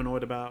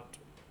paranoid about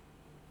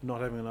not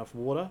having enough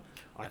water.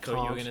 I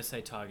thought you were going to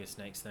say tiger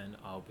snakes then,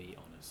 I'll be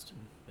honest.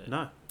 But no,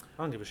 I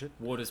don't give a shit.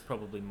 Water's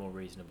probably more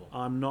reasonable.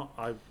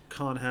 I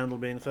can't handle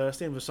being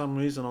thirsty, and for some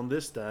reason on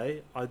this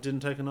day, I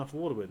didn't take enough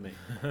water with me.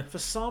 For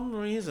some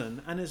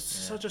reason, and it's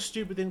such a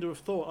stupid thing to have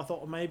thought, I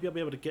thought maybe I'll be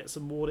able to get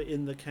some water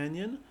in the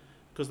canyon,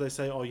 because they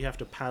say, you have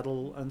to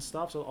paddle and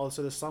stuff, so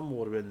there's some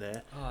water in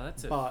there. Oh,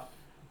 that's it. But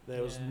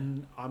there was,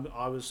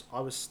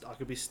 I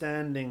could be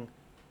standing,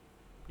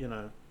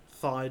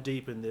 thigh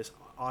deep in this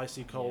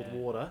icy cold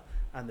water,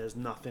 and there's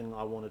nothing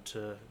I wanted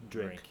to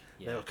drink.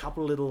 There were a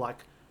couple of little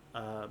like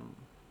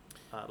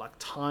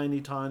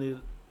tiny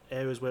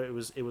areas where it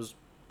was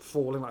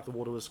falling, like the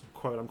water was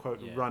quote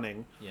unquote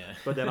running. Yeah.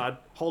 But then I'd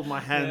hold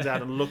my hands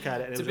out and look at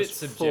it, and it was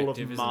just full of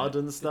mud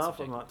and stuff.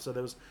 And so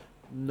there was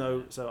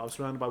so I was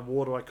surrounded by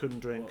water I couldn't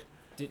drink.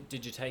 Well,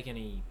 did you take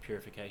any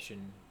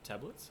purification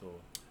tablets or?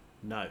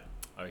 No.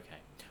 Okay.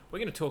 We're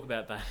going to talk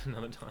about that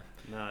another time.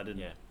 No, I didn't.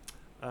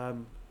 Yeah.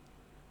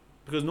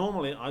 Because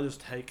normally I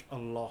just take a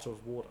lot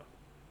of water.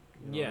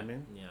 You know what I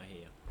mean? Yeah, I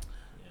hear you.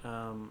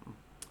 Yeah.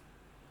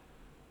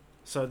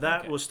 So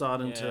that was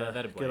starting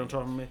to get on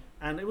top of me.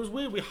 And it was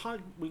weird.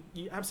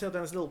 You abseiled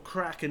down this little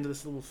crack into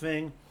this little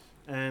thing,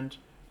 and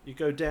you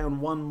go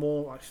down one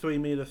more, like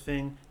 3-meter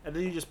thing, and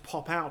then you just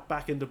pop out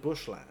back into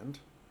bushland.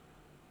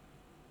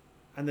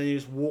 And then you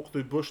just walk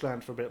through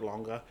bushland for a bit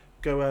longer,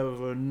 go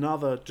over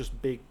another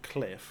just big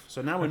cliff.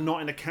 So now we're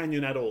not in a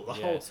canyon at all.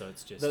 So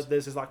it's just...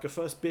 There's this, like a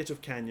first bit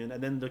of canyon,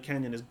 and then the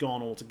canyon is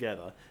gone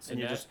altogether. So and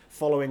you're just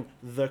following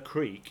the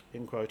creek,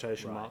 in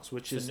quotation marks,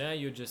 which is... So now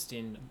you're just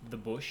in the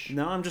bush?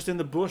 Now I'm just in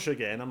the bush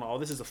again. I'm like,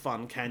 this is a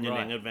fun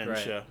canyoning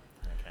adventure.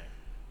 Great. Okay.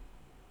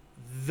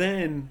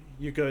 Then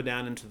you go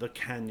down into the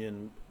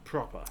canyon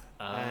proper.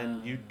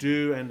 And you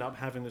do end up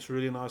having this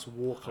really nice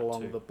walk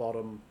along the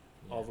bottom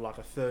of like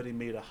a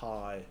 30-meter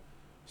high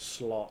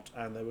slot,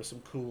 and there were some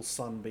cool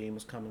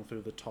sunbeams coming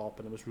through the top,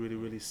 and it was really,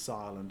 really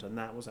silent, and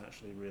that was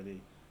actually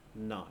really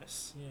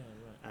nice.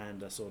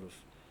 And a sort of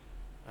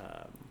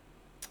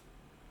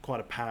quite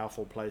a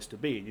powerful place to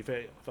be. You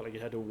felt like you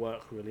had to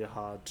work really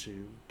hard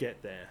to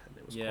get there, and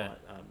it was quite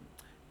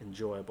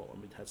enjoyable,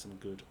 and we'd had some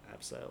good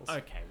abseils.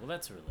 Okay, well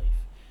that's a relief.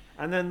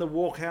 And then the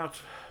walkout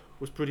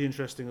was pretty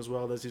interesting as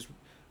well. There's this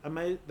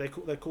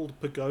they're called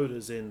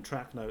pagodas in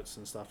track notes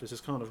and stuff. There's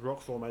this kind of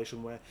rock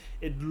formation where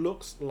it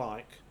looks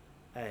like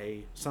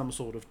some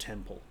sort of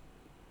temple.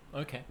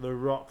 Okay. The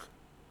rock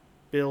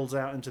builds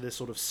out into this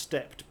sort of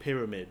stepped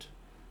pyramid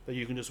that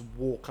you can just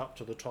walk up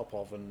to the top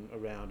of and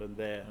around, and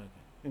they're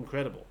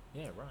incredible.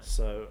 Yeah, right.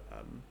 So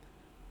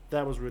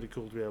that was really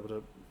cool to be able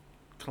to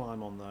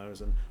climb on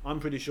those, and I'm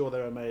pretty sure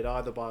they were made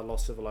either by a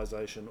lost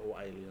civilization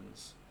or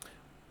aliens.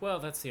 Well,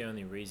 that's the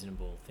only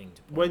reasonable thing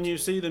to point When you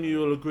see them, you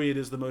will agree it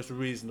is the most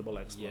reasonable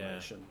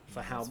explanation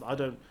for how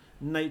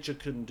nature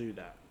couldn't do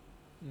that.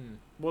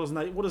 What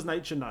does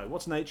nature know?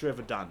 What's nature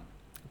ever done?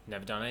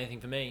 Never done anything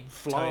for me.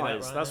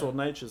 Flies. That's what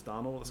nature's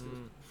done. All this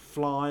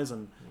flies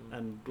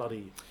and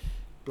bloody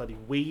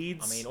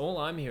weeds. I mean, all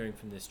I'm hearing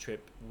from this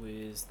trip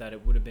was that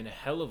it would have been a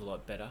hell of a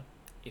lot better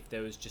if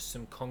there was just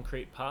some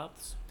concrete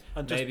paths.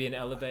 Maybe an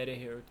elevator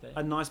here or there.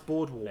 A nice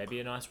boardwalk.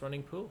 Maybe a nice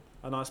running pool.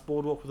 A nice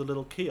boardwalk with a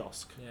little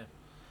kiosk. Yeah.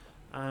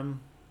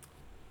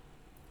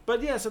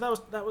 But yeah, so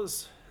that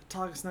was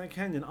Tiger Snake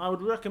Canyon. I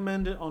would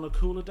recommend it on a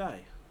cooler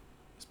day.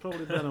 It's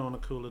probably better on a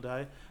cooler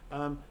day.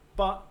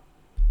 But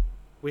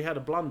we had a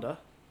blunder.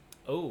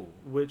 Oh.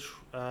 Which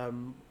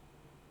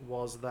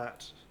was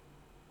that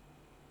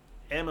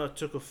Emma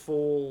took a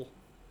fall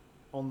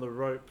on the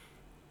rope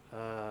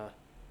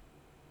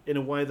in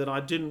a way that I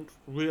didn't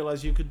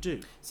realise you could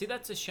do. See,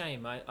 that's a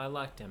shame. I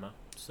liked Emma,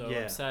 so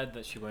I'm sad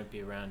that she won't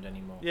be around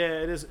anymore.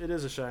 Yeah, it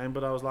is a shame,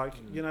 but I was like,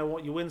 you know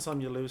what, you win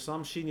some, you lose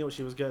some. She knew what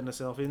she was getting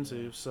herself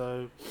into,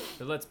 so...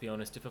 But let's be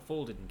honest, if a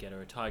fall didn't get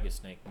her, a tiger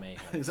snake may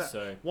have. Exactly.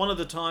 So... One of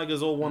the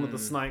tigers or one of the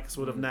snakes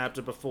would have nabbed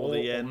her before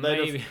the end.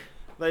 Maybe...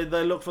 They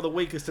look for the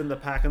weakest in the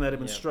pack, and they'd have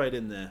been straight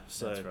in there.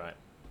 So that's right.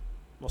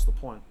 What's the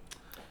point?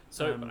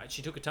 So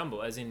she took a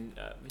tumble, as in,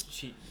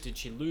 did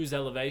she lose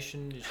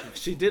elevation?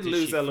 She did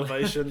lose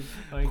elevation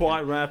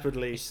quite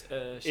rapidly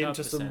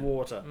into some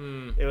water.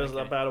 It was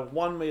about a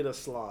 1 meter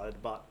slide,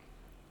 but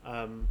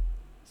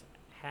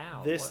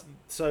how?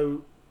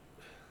 So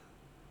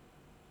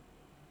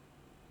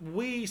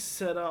we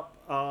set up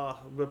our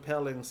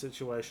rappelling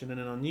situation in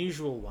an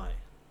unusual way.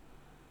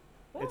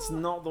 What? It's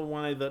not the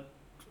way that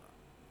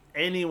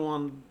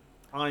anyone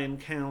I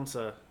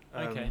encounter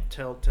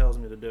tells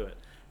me to do it.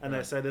 And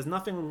they say there's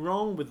nothing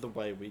wrong with the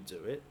way we do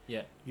it.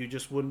 Yeah. You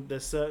just wouldn't.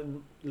 There's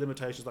certain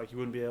limitations, like you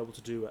wouldn't be able to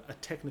do a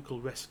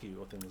technical rescue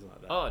or things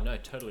like that. Oh no,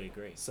 totally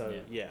agree. So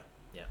yeah.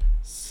 Yeah.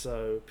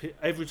 So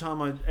every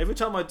time I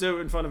do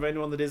it in front of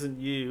anyone that isn't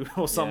you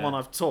or someone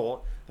I've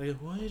taught, they go,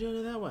 "Why are you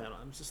doing it that way?" And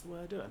it's just the way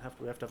I do it. And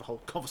we have to have a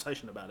whole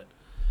conversation about it.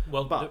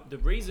 Well, but the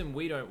reason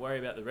we don't worry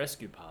about the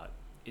rescue part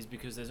is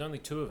because there's only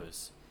two of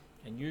us,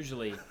 and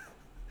usually,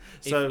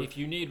 if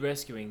you need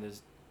rescuing,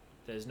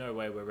 there's no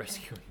way we're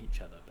rescuing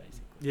each other,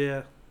 basically.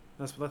 Yeah,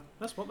 that's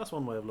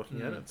one way of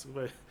looking at it. It's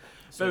a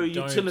very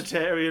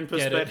utilitarian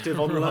perspective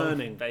on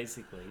learning.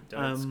 Basically,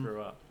 don't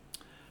screw up.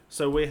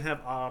 So we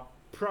have our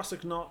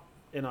prusik knot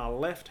in our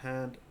left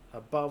hand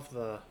above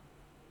the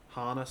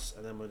harness,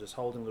 and then we're just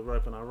holding the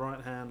rope in our right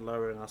hand,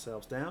 lowering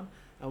ourselves down.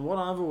 And what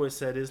I've always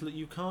said is that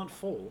you can't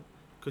fall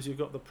because you've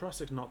got the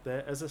prusik knot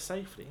there as a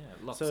safety. Yeah,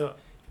 it locks up.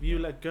 If you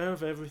let go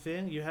of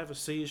everything, you have a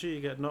seizure,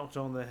 you get knocked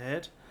on the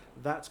head,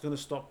 that's going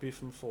to stop you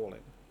from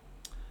falling.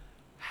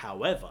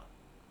 However,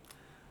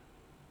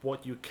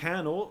 what you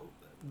can,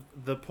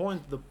 the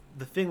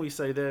thing we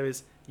say there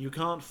is you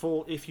can't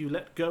fall if you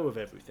let go of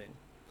everything.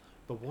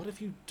 But what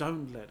if you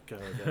don't let go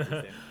of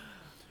everything?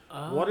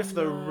 What if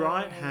the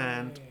right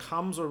hand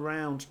comes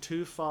around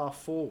too far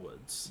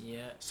forwards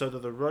so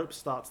that the rope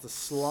starts to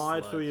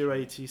slide through your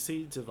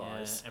ATC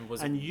device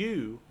and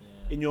you,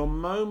 in your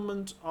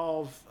moment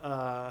of,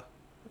 I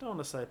don't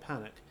want to say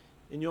panic,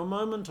 in your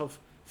moment of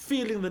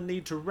feeling the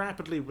need to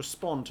rapidly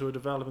respond to a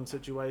developing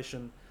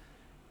situation,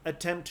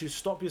 attempt to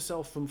stop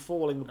yourself from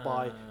falling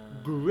by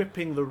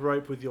gripping the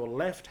rope with your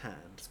left hand,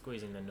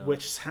 squeezing the knot,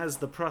 which has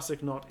the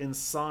prusik knot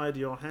inside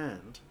your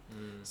hand.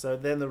 So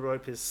then the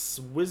rope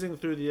is whizzing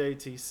through the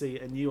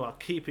ATC and you are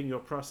keeping your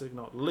prusik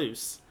knot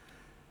loose.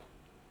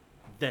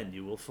 Then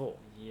you will fall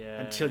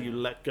until you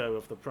let go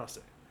of the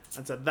prusik.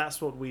 And so that's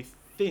what we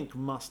think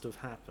must have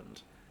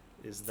happened,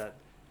 is that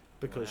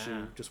because she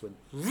just went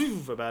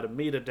about a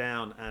meter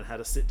down and had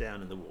to sit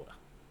down in the water.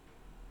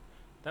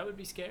 That would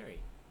be scary.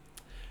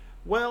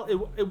 Well,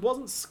 it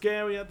wasn't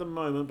scary at the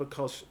moment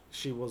because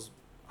she was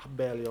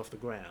barely off the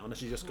ground and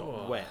she just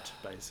got wet,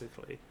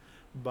 basically.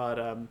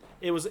 But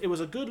it was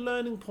a good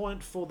learning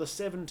point for the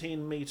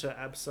 17-meter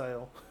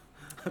abseil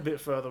a bit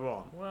further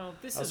on. Well,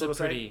 this is a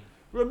pretty...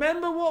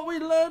 Remember what we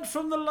learned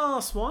from the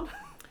last one?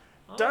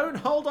 Don't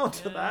hold on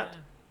to that.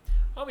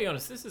 I'll be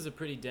honest, this is a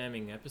pretty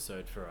damning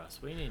episode for us.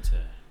 We need to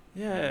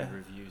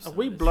review some Are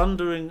we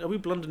blundering? Are we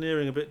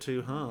blunderneering a bit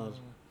too hard?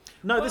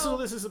 No, this is what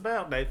this is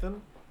about,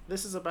 Nathan.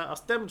 This is about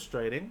us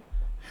demonstrating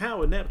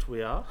how inept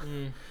we are,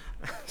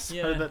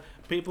 so that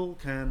people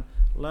can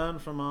learn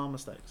from our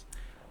mistakes.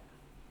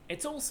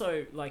 It's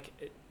also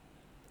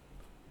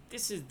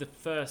this is the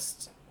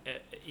first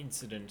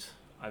incident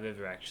I've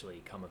ever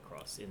actually come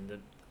across in the.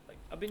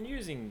 I've been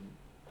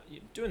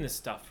doing this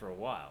stuff for a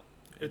while.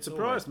 It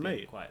surprised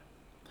me.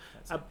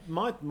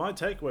 My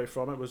takeaway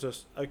from it was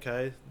just,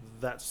 okay,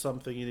 that's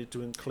something you need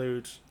to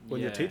include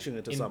when you're teaching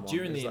it to someone.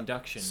 During the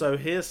induction. So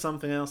here's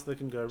something else that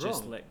can go wrong.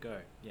 Just let go,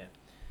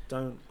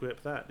 Don't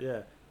grip that,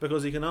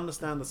 Because you can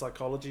understand the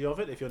psychology of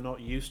it if you're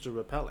not used to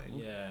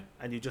rappelling. Yeah.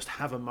 And you just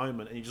have a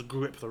moment and you just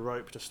grip the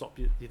rope to stop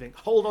you. You think,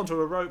 hold onto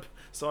a rope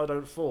so I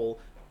don't fall,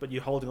 but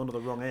you're holding onto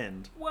the wrong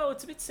end. Well,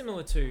 it's a bit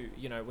similar to,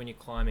 when you're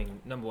climbing,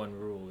 number one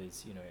rule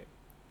is,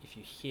 if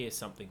you hear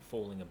something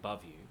falling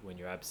above you when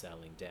you're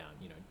abseiling down,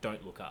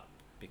 don't look up,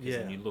 because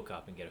then you look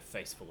up and get a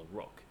face full of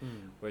rock.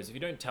 Whereas if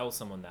you don't tell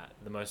someone that,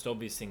 the most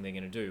obvious thing they're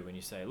going to do when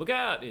you say look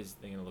out is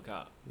they're going to look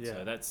up.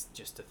 So that's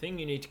just a thing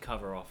you need to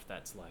cover off.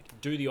 That's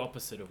do the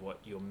opposite of what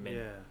you're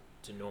meant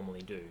to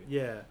normally do.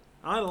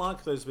 I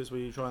like those bits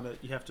where you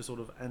have to sort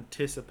of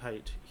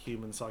anticipate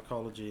human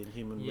psychology and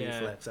human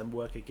reflex and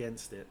work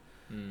against it.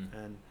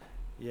 And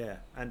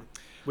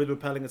with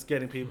rappelling, it's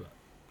getting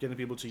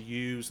people to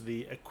use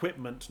the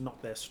equipment,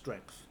 not their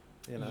strength.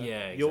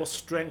 Exactly. Your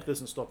strength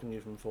isn't stopping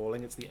you from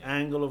falling. It's the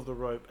angle of the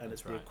rope, and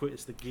it's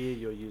the gear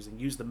you're using.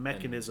 Use the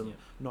mechanism,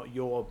 not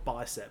your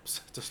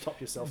biceps, to stop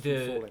yourself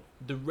from falling.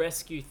 The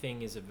rescue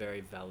thing is a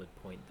very valid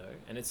point, though,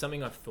 and it's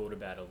something I've thought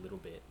about a little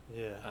bit.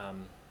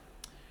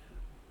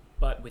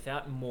 But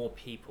without more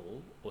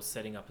people or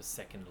setting up a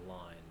second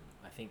line,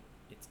 I think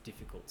it's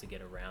difficult to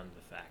get around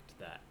the fact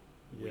that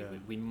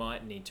we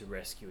might need to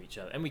rescue each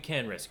other, and we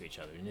can rescue each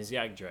other, and there's the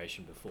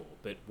exaggeration before,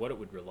 but what it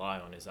would rely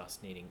on is us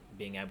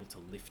being able to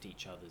lift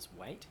each other's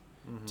weight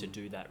to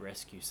do that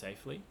rescue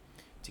safely,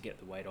 to get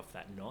the weight off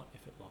that knot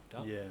if it locked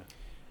up.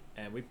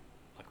 And we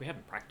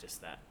haven't practiced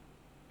that.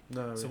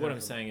 No. So what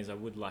I'm saying is I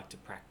would like to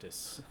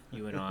practice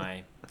you and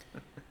I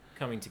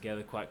coming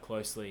together quite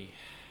closely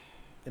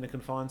in a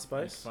confined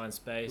space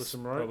with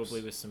some ropes,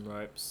 probably with some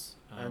ropes.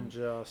 And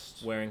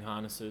just wearing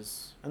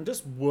harnesses and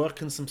just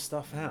working some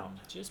stuff out,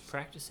 just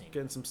practicing,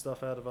 getting some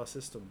stuff out of our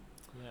system.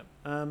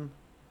 Yep.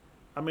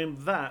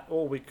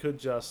 Or we could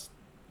just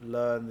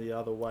learn the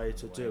other way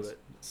to do it,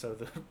 so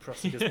the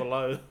prusik is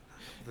below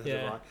the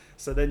device.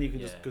 So then you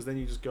can then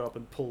you just go up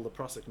and pull the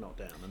prusik knot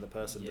down, and the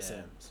person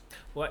descends.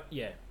 What?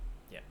 Yeah,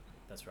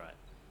 that's right.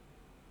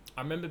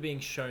 I remember being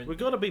shown. We've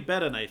got to be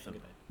better,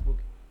 Nathan.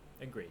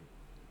 Agreed.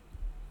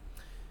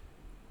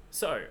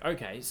 So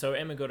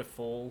Emma got a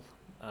fall.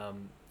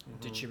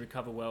 Did she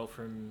recover well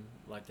from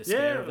the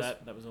scare of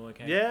that? That was all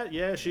okay?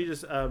 Yeah. She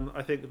just,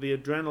 I think the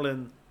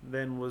adrenaline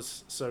then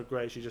was so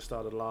great, she just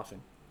started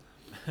laughing.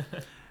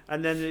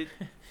 And then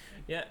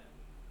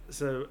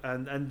So,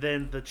 and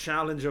then the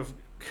challenge of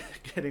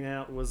getting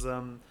out was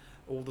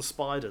all the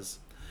spiders.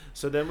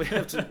 So then we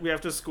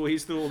have to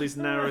squeeze through all these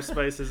narrow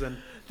spaces and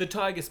the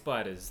tiger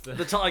spiders.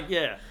 The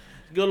tiger,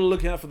 You got to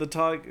look out for the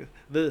tiger.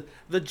 The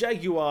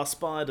jaguar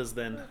spiders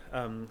then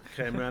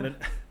came around, and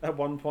at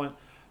one point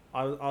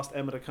I asked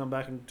Emma to come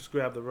back and just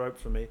grab the rope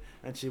for me,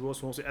 and she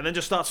was and then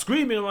just starts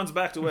screaming and runs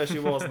back to where she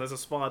was, and there's a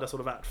spider sort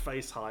of at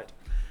face height,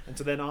 and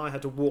so then I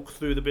had to walk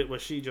through the bit where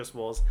she just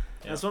was.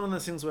 And it's one of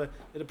those things where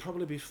it'd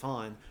probably be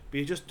fine, but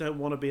you just don't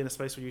want to be in a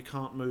space where you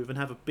can't move and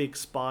have a big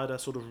spider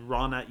sort of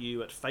run at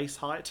you at face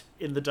height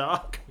in the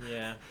dark.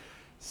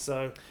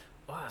 So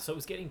it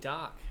was getting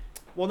dark.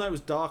 Well, no, it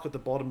was dark at the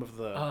bottom of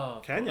the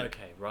canyon.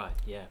 Okay, right,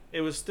 yeah.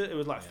 It was 3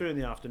 in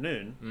the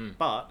afternoon,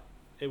 but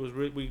it was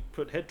we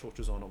put head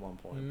torches on at one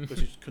point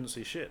because you couldn't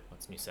see shit.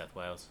 That's New South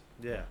Wales.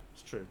 Yeah,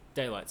 it's true.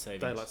 Daylight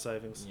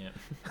savings.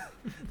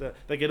 Yeah.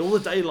 They get all the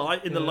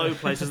daylight in the low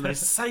places, and they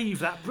save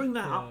that, bring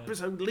that up.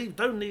 So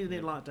don't need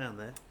any light down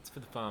there. It's for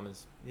the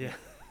farmers. Yeah.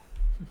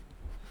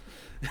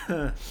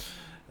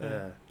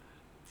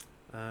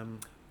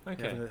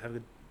 Okay. Have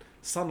a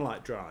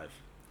sunlight drive.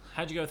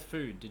 How'd you go with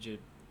food?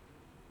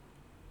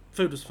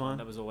 Food was fine.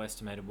 That was all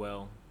estimated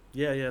well.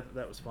 Yeah,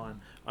 that was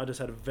fine. I just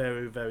had a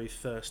very, very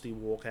thirsty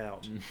walk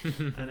out.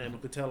 And Emma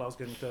could tell I was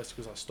getting thirsty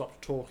because I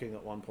stopped talking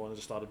at one point and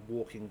just started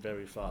walking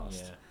very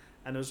fast. Yeah.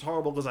 And it was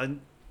horrible because I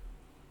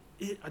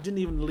didn't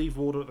even leave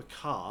water at the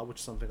car, which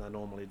is something I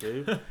normally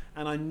do.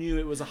 And I knew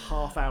it was a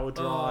half-hour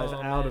drive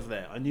out of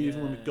there. I knew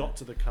even when we got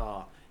to the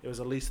car, it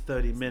was at least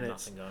 30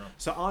 minutes. Nothing going on.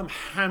 So I'm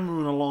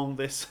hammering along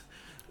this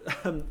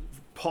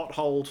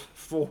potholed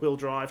 4-wheel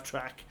drive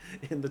track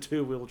in the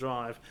 2-wheel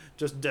drive,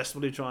 just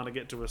desperately trying to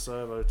get to a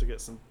servo to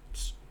get some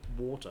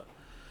water.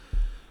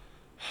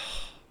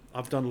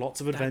 I've done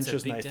lots of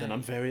adventures, Nathan. Day.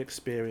 I'm very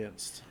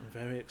experienced.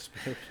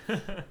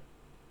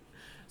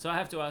 So I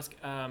have to ask,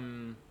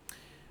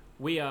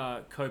 we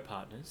are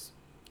co-partners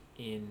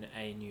in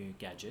a new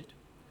gadget,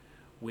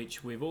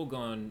 which we've all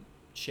gone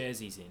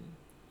sharesies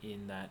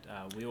in that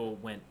we all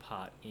went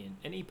part in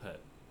an EPIRB.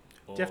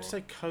 Or do you have to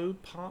say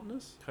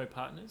co-partners?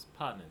 Co-partners?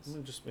 Partners.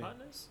 Just be.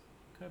 Partners?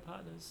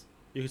 Co-partners?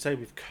 You could say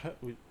we've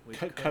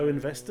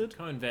co-invested.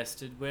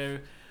 Co-invested.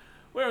 We're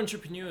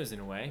entrepreneurs in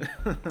a way.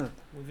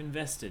 We've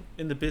invested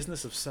in the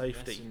business of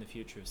safety. In the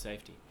future of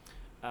safety.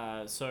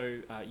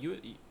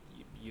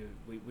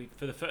 We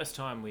for the first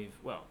time we've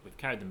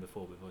carried them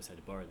before. We've always had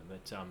to borrow them,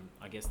 but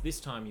I guess this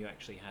time you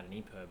actually had an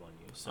EPIRB on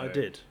you. So I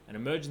did. An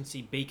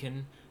emergency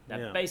beacon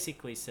that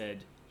basically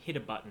said hit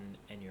a button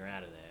and you're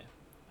out of there.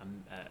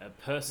 A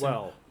person.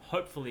 Well,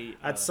 hopefully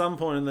at some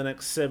point in the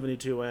next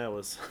 72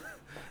 hours.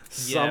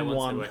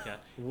 Someone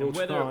will and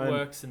whether it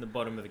works in the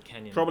bottom of a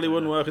canyon. Probably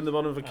wouldn't work in the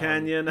bottom of a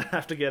canyon.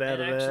 Have to get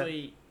out of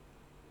there.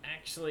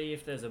 Actually,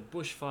 if there's a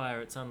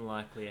bushfire, it's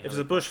unlikely. If there's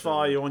a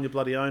bushfire, you're on your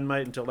bloody own,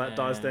 mate, until that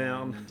dies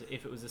down. And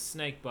if it was a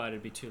snake bite,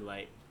 it'd be too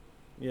late.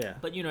 Yeah.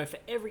 But for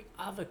every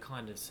other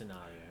kind of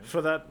scenario.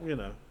 For that,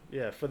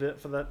 for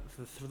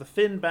the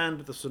thin band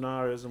of the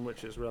scenarios in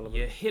which it's relevant.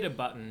 You hit a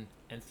button,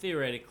 and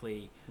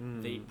theoretically,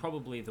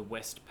 probably the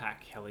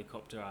Westpac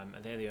helicopter.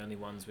 They're the only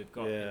ones we've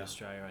got in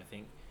Australia, I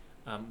think.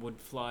 Would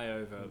fly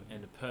over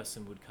and a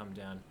person would come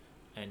down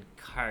and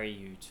carry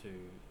you to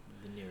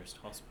the nearest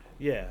hospital.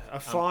 Yeah, a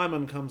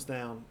fireman comes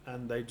down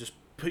and they just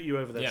put you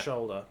over their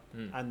shoulder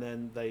and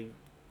then they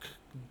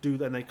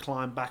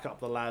climb back up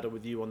the ladder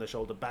with you on their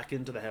shoulder back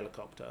into the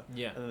helicopter.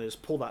 Yeah. And then they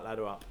just pull that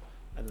ladder up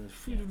and then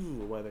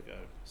away they go.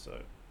 So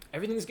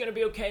everything's going to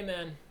be okay,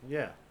 man.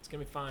 Yeah. It's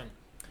going to be fine.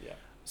 Yeah.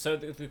 So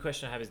the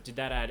question I have is, did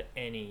that add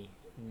any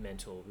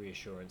mental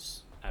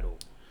reassurance at all?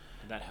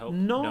 Did that help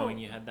knowing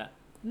you had that?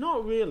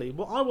 Not really.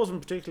 Well, I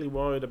wasn't particularly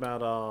worried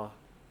about our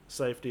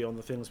safety on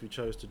the things we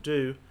chose to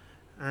do,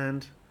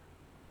 and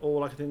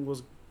all I could think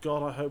was,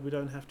 God, I hope we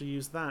don't have to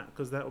use that,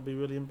 because that would be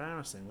really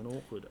embarrassing and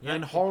awkward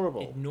and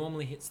horrible. It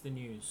normally hits the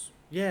news.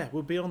 Yeah,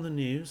 we'll be on the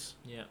news.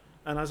 Yeah.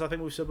 And as I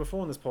think we've said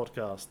before in this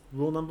podcast,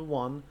 rule number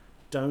 1,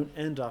 don't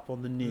end up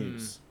on the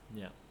news.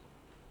 Yeah.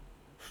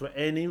 For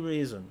any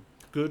reason,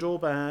 good or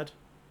bad,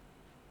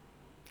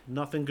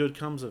 nothing good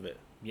comes of it.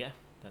 Yeah,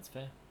 that's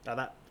fair.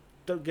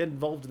 Don't get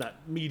involved in that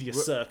media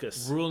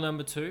circus. Rule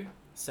number 2,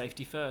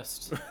 safety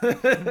first.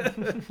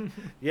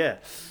 Yeah.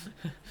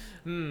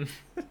 Rule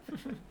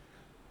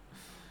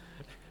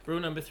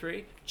number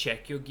 3,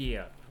 check your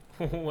gear.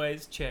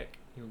 Always check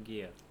your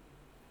gear.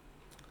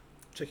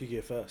 Check your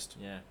gear first.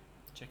 Yeah.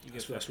 Check your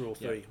gear first. That's rule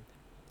 3.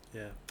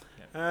 Yeah.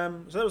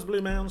 So that was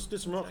Blue Mounds. Did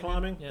some rock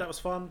climbing. Yeah. That was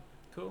fun.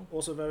 Cool.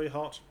 Also very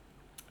hot.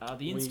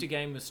 The Insta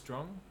game was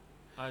strong,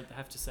 I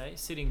have to say.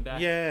 Sitting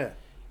back. Yeah.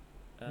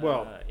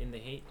 In the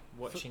heat,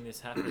 watching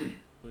this happen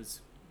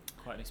was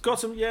quite an experience.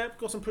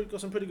 Got some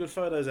pretty good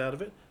photos out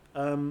of it.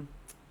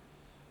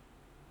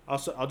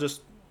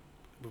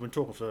 We've been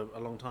talking for a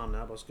long time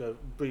now, but let's go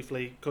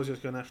briefly.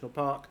 Kosciusko National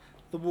Park.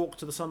 The walk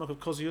to the summit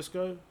of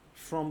Kosciusko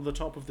from the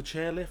top of the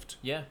chairlift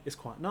is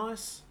quite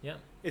nice. Yeah.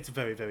 It's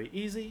very, very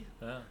easy.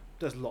 Yeah.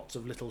 There's lots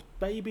of little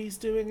babies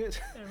doing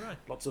it. Yeah, right.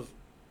 Lots of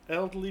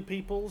elderly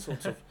people,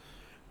 sorts of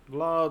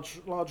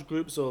large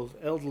groups of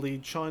elderly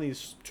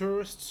Chinese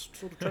tourists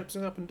sort of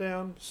traipsing up and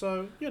down.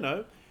 So, you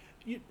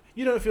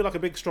don't feel like a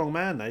big strong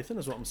man, Nathan,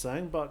 is what I'm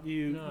saying, but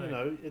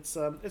it's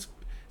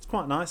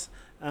quite nice.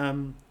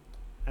 And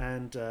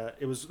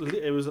it was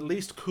at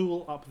least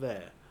cool up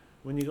there.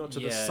 When you got to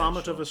the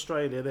summit of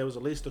Australia, there was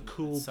at least a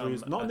cool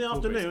breeze. Not in the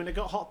afternoon, it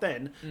got hot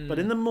then, but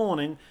in the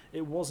morning,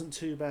 it wasn't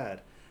too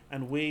bad.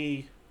 And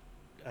we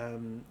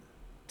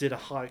did a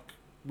hike.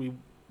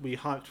 We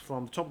hiked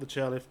from the top of the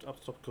chairlift up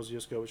to the top of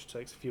Kosciusko, which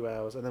takes a few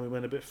hours, and then we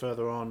went a bit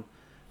further on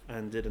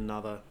and did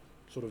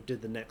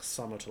the next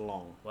summit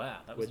along. Wow,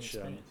 that was an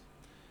experience.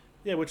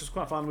 Which was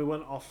quite fun. We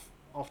went off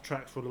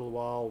track for a little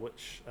while,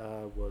 which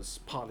was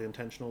partly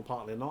intentional,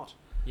 partly not.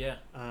 Yeah.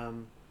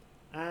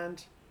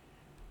 And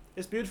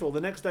it's beautiful.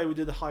 The next day we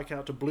did the hike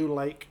out to Blue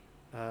Lake,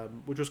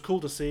 which was cool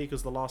to see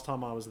because the last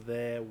time I was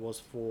there was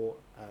for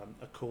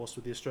a course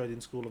with the Australian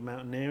School of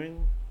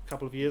Mountaineering a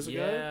couple of years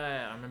ago.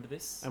 Yeah, I remember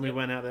this. And we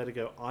went out there to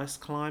go ice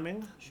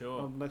climbing.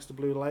 Sure. Next to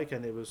Blue Lake,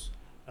 and it was,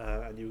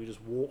 and you would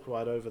just walk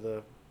right over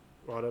the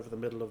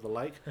middle of the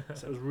lake.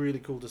 So it was really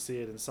cool to see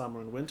it in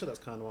summer and winter. That's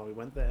kind of why we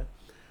went there.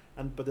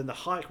 But then the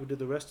hike we did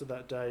the rest of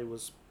that day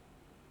was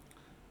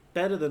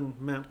better than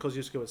Mount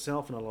Kosciusko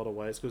itself in a lot of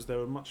ways, because there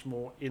were much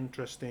more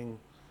interesting,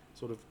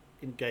 sort of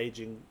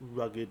engaging,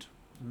 rugged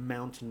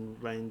mountain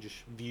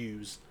range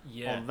views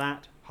on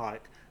that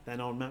hike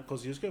than on Mount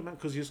Kosciusko. Mount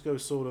Kosciusko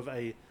is sort of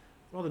a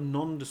rather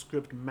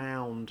nondescript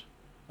mound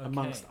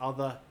amongst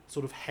other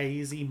sort of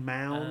hazy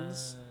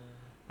mounds,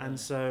 and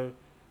so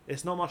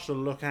it's not much to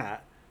look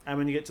at. And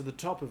when you get to the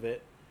top of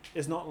it,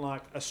 it's not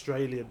like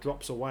Australia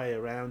drops away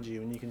around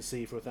you and you can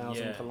see for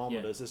 1,000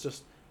 kilometres. It's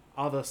just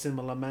other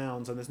similar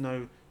mounds, and there's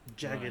no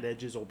jagged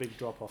edges or big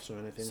drop-offs or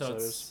anything. So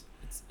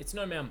it's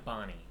no Mount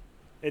Barney.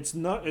 It's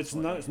no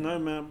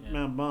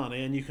Mount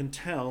Barney, and you can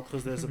tell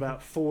because there's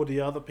about 40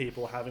 other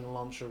people having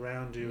lunch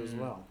around you as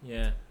well.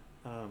 Yeah.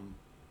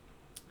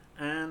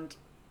 And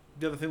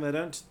the other thing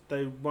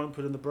they won't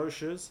put in the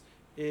brochures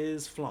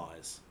is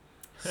flies.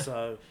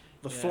 So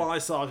the fly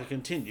saga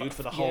continued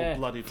for the whole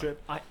bloody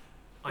trip. I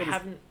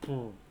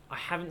I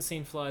haven't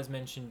seen flies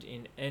mentioned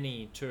in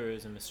any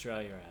Tourism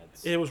Australia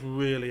ads. It was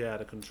really out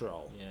of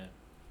control. Yeah.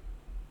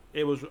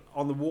 It was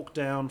on the walk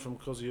down from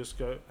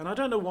Kosciusko, and I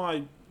don't know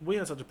why we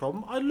had such a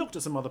problem. I looked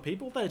at some other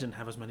people; they didn't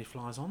have as many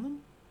flies on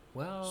them.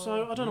 Well,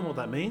 so I don't know what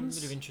that means.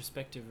 A bit of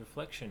introspective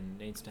reflection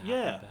needs to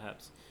happen,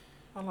 perhaps.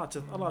 I like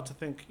to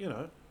think,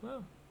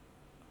 Well,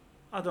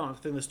 I don't like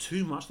to think there's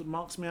too much that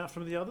marks me out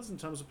from the others in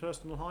terms of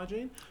personal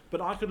hygiene,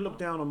 but I could look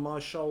down on my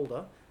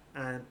shoulder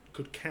and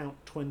could count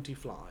 20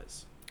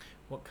 flies.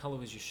 What colour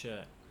was your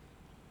shirt?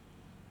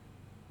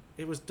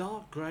 It was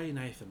dark grey,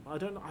 Nathan. I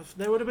don't know.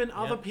 There would have been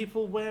other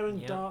people wearing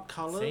dark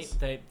colours.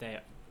 See,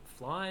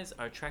 flies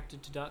are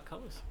attracted to dark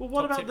colours. Well,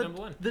 what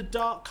about the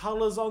dark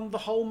colours on the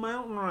whole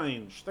mountain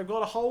range? They've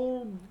got a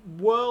whole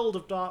world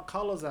of dark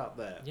colours out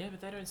there. Yeah,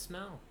 but they don't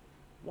smell.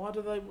 Why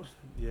do they...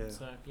 Yeah.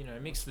 So,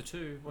 mix the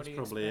two. What do you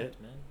probably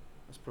expect, man?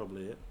 That's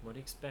probably it. What do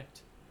you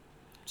expect?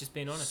 Just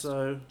being honest.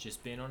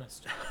 Just being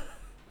honest.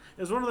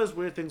 It was one of those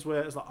weird things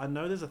where it's like, I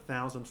know there's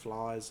 1,000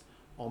 flies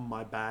on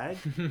my bag,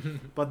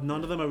 but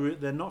none of them are...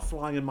 they're not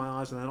flying in my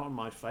eyes and they're not in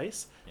my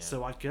face. Yeah.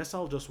 So I guess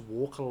I'll just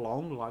walk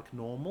along like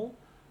normal,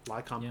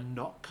 like I'm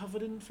not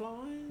covered in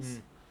flies.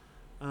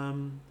 I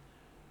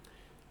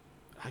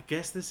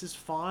guess this is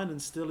fine and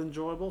still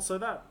enjoyable. So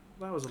that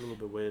was a little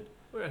bit weird.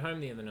 We were at home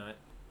the other night.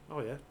 Oh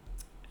yeah.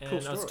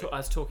 And cool I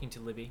was talking to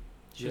Libby.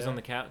 She was on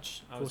the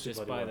couch. I was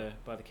just by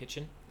the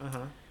kitchen.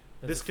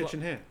 This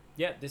kitchen here.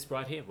 Yeah, this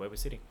right here where we're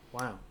sitting.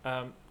 Wow.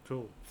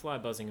 Cool. Fly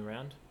buzzing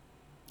around.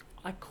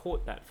 I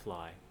caught that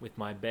fly with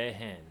my bare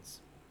hands.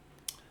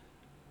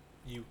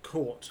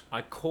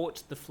 I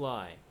caught the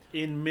fly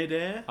in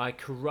midair. I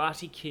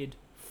Karate Kid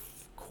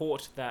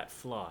caught that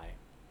fly.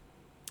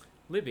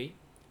 Libby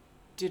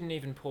didn't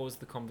even pause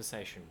the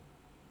conversation.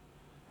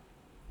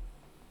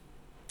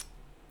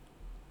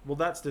 Well,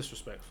 that's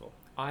disrespectful.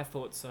 I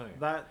thought so.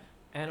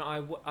 And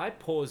I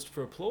paused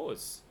for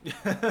applause.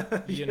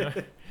 You know?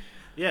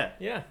 Yeah.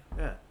 Yeah.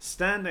 Yeah.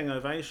 Standing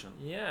ovation.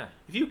 Yeah.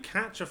 If you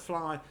catch a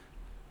fly,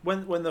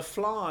 when the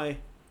fly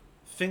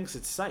thinks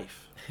it's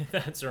safe.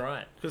 That's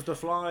right. Because the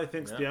fly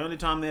thinks the only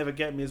time they ever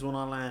get me is when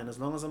I land. As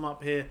long as I'm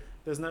up here,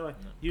 there's no way.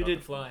 You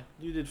did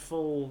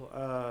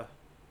full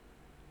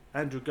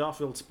Andrew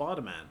Garfield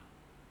Spider-Man.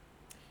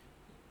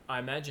 I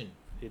imagine.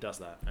 He does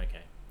that.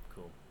 Okay.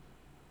 Cool.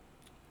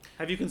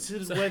 Have you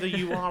considered whether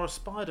you are a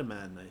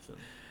Spider-Man, Nathan?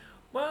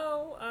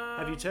 Well,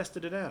 have you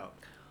tested it out?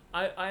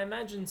 I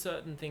imagine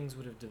certain things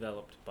would have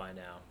developed by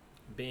now,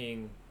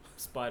 being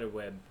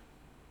spiderweb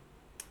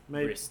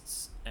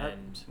wrists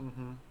and...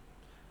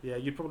 Yeah,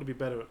 you'd probably be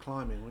better at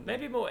climbing, wouldn't you?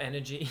 Maybe more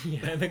energy.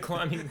 Yeah, the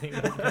climbing thing.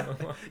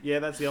 Yeah,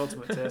 that's the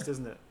ultimate test,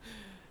 isn't it?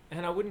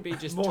 And I wouldn't be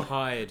just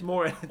tired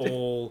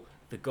all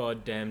the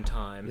goddamn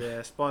time.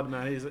 Yeah,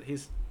 Spider-Man,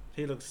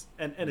 he looks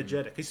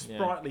energetic. He's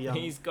sprightly young.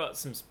 He's got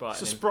some sprite.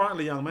 He's a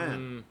sprightly young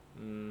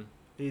man.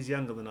 He's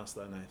younger than us,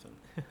 though,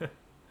 Nathan.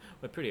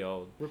 We're pretty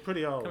old. We're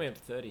pretty old. Coming up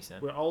to 30,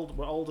 Sam. We're old.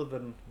 We're older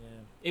than. Yeah.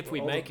 If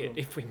we make it.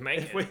 If we even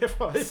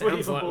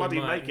bloody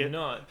make it.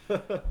 Not.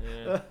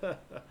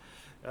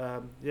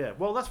 Yeah.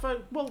 Well, that's very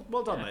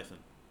well done, Nathan.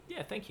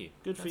 Yeah. Thank you.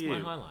 Good for you.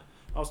 That's my highlight.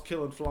 I was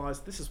killing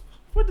flies.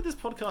 When did this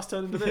podcast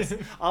turn into this?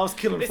 I was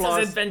killing flies.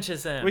 This is adventure,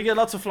 Sam. We get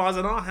lots of flies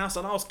in our house,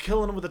 and I was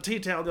killing them with a tea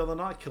towel the other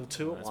night. Killed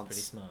two at once. That's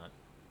pretty smart.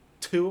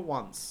 2 at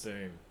once.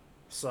 Boom.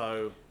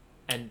 So.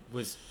 And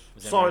was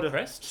everyone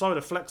impressed? Sorry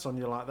to flex on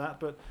you like that,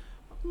 but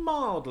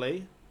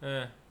mildly.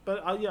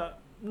 But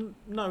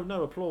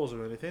no applause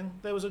or anything.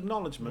 There was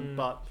acknowledgement,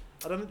 but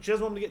I don't think she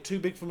doesn't want me to get too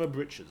big from her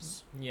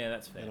britches. Yeah,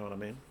 that's fair. You know what I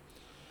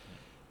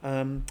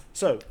mean?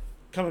 So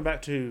coming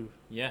back to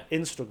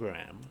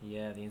Instagram.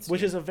 Yeah, the Instagram.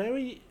 Which is a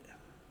very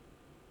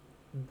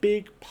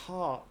big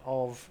part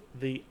of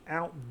the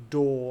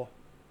outdoor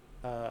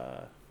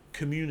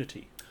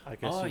community, I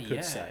guess you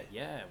could say.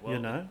 Yeah, well, you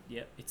know?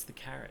 Yeah, it's the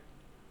carrot.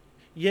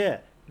 Yeah,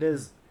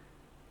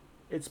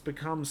 it's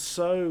become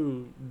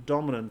so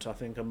dominant, I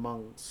think,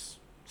 amongst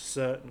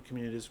certain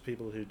communities of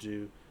people who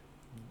do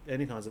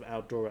any kinds of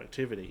outdoor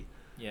activity.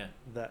 Yeah.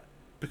 That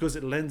because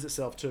it lends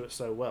itself to it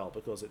so well,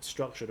 because it's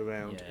structured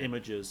around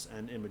images,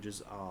 and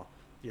images are,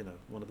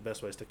 one of the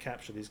best ways to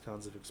capture these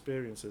kinds of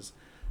experiences.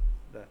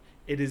 That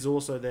it is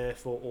also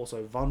therefore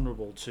also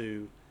vulnerable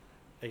to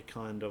a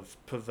kind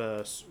of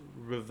perverse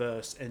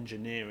reverse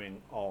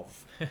engineering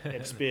of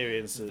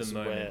experiences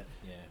where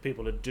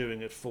people are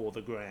doing it for the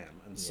gram.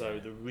 And so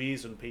the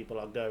reason people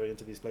are going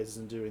into these places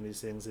and doing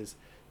these things is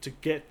to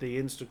get the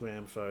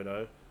Instagram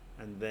photo,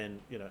 and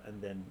then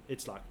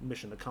it's like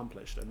mission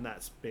accomplished, and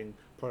that's being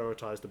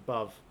prioritized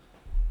above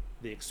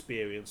the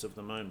experience of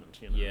the moment.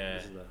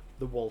 This is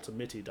the Walter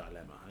Mitty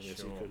dilemma, I guess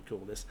you could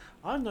call this.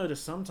 I've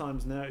noticed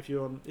sometimes now, if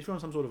you're on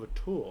some sort of a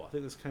tour, I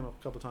think this came up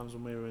a couple of times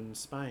when we were in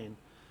Spain,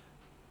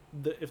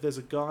 that if there's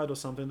a guide or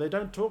something, they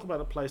don't talk about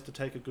a place to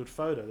take a good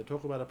photo. They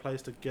talk about a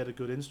place to get a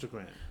good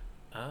Instagram.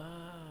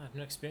 I've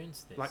not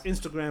experienced this. Like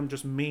Instagram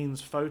just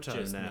means photo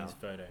just now. Means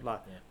photo.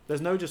 Like there's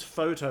no just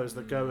photos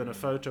that go in a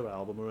photo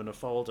album or in a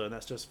folder, and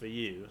that's just for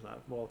you. Like,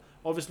 well,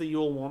 obviously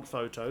you all want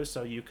photos,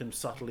 so you can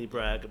subtly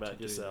brag about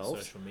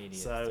yourselves. Social media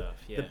so stuff.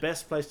 the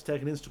best place to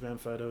take an Instagram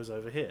photo is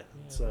over here.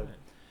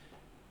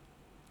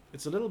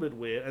 It's a little bit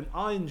weird, and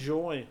I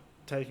enjoy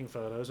taking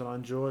photos and I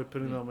enjoy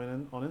putting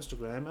them on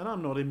Instagram, and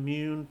I'm not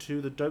immune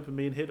to the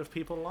dopamine hit of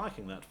people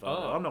liking that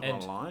photo. I'm not going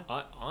to lie.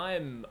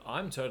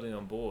 I'm totally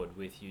on board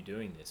with you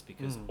doing this,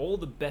 because all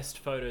the best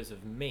photos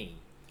of me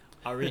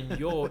are in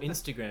your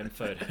Instagram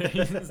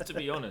photos. To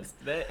be honest,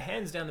 they're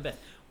hands down the best.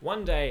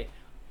 One day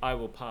I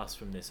will pass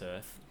from this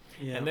earth,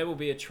 and there will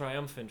be a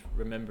triumphant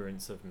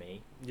remembrance of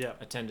me,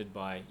 attended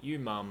by you,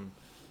 Mum,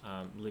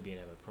 Libby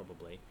and Emma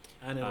probably,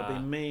 and it'll be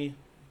me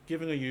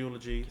giving a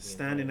eulogy,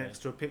 standing next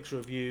to a picture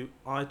of you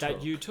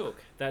that you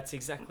took. That's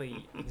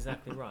exactly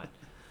right.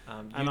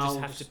 You just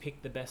have to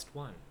pick the best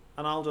one.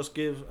 And I'll just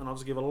give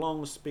a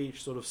long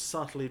speech, sort of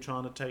subtly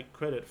trying to take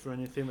credit for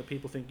anything that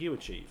people think you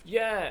achieved.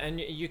 Yeah, and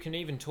you can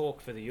even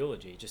talk for the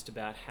eulogy, just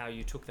about how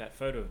you took that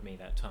photo of me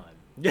that time.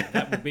 Yeah,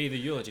 that would be the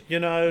eulogy. You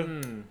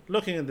know,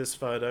 looking at this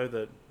photo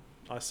that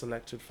I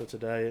selected for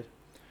today, it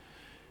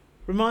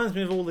reminds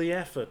me of all the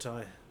effort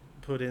I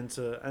put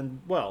into,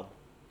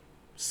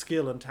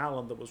 skill and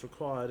talent that was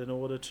required in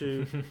order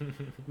to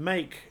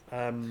make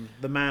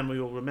the man we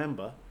all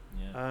remember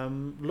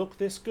look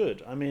this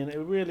good. I mean,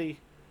 I'm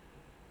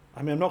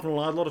not going to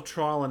lie, a lot of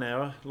trial and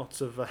error, lots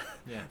of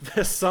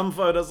there's some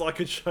photos I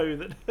could show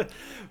you that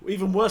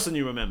even worse than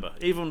you remember,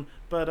 no,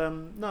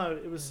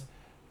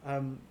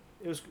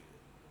 it's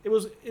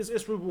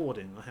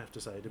rewarding, I have to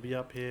say, to be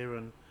up here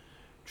and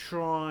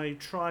try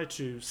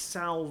to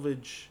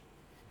salvage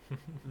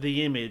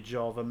the image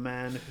of a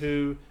man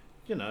who,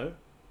 you know,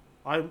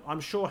 I'm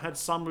sure had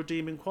some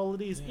redeeming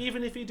qualities,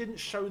 even if he didn't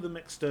show them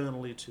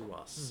externally to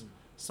us.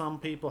 Some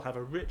people have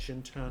a rich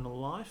internal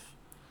life,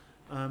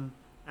 and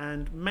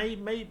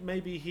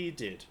maybe he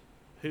did.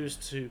 Who's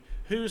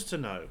to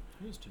know?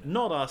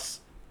 Not us,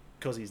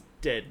 because he's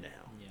dead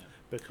now,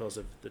 because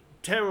of the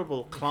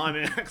terrible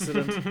climbing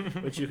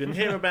accident, which you can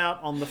hear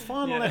about on the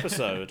final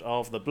episode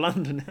of The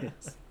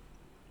Blunderneers.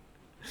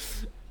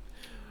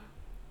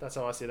 That's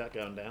how I see that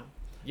going down.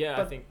 Yeah,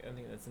 but I think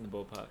that's in the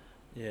ballpark.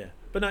 Yeah,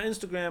 but no,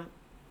 Instagram,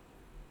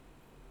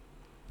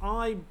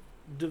 I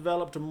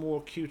developed a more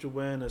acute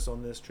awareness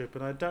on this trip,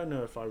 and I don't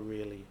know if I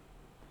really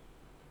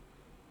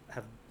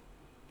have.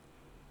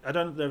 I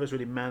don't know if it's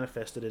really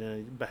manifested in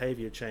any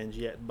behaviour change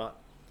yet, but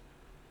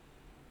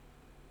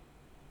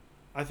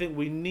I think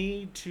we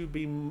need to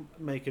be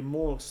making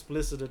more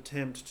explicit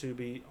attempt to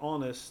be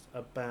honest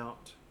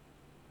about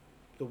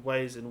the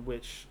ways in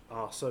which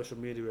our social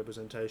media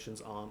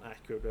representations aren't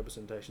accurate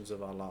representations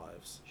of our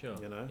lives. Sure.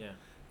 You know? Yeah.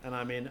 And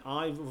I mean,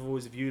 I've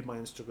always viewed my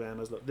Instagram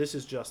as, look, this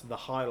is just the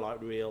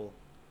highlight reel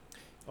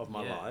of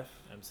my life.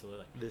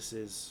 Absolutely. This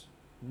is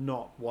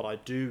not what I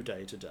do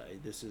day to day.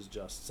 This is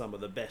just some of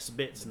the best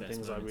bits and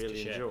things I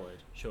really enjoyed.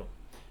 Sure.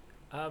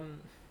 I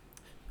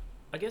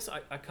guess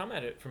I come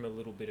at it from a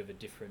little bit of a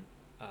different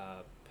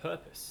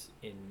purpose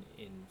in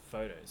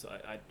photos.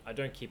 I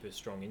don't keep a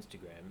strong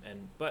Instagram,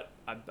 but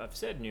I've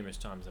said numerous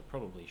times I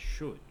probably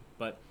should,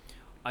 but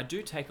I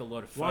do take a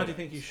lot of photos. Why do you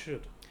think you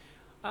should?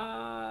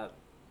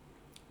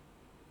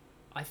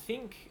 I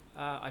think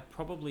I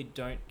probably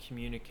don't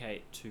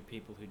communicate to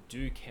people who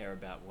do care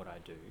about what I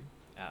do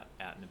out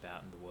and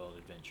about in the world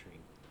adventuring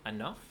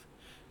enough.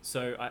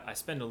 So I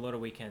spend a lot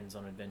of weekends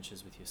on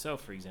adventures with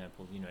yourself, for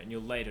example, you know, and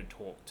you'll later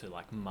talk to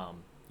like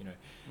Mum, you know,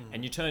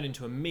 and you turn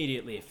into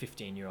immediately a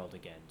 15-year-old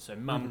again. So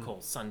Mum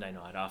calls Sunday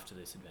night after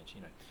this adventure,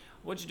 you know,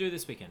 what'd you do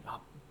this weekend? Oh,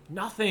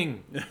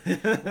 nothing.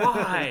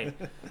 Why?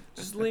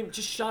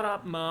 Just shut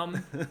up,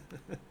 Mum.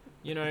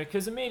 You know,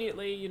 because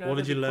immediately, you know, what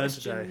did you learn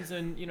today?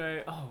 And, you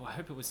know, I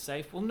hope it was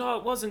safe. Well, no,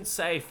 it wasn't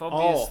safe,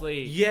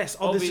 obviously. Yes,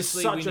 obviously, this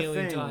is such we nearly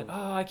a thing.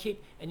 died.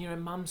 And, you know,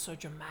 Mum's so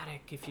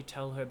dramatic. If you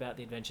tell her about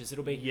the adventures,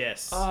 it'll be,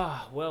 yes.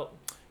 Well,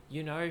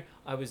 you know,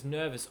 I was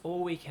nervous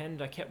all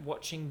weekend. I kept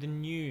watching the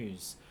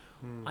news.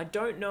 I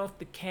don't know if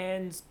the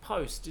Cairns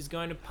Post is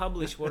going to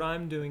publish what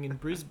I'm doing in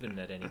Brisbane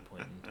at any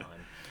point in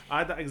time. I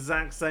had that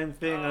exact same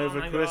thing over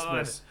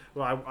Christmas.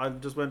 Well, I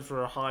just went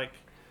for a hike.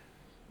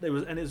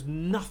 It's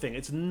nothing.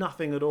 It's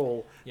nothing at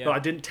all. Yeah. But I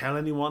didn't tell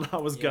anyone I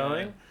was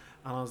going,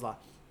 and I was like,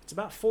 "It's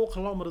about 4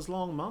 kilometers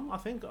long, Mum. I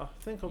think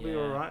I'll be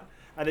all right."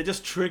 And it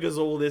just triggers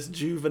all this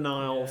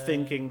juvenile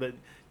thinking that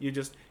you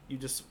just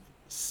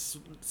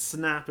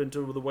snap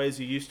into the ways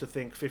you used to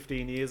think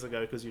 15 years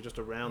ago because you're just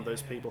around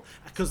those people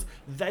because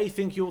they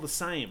think you're the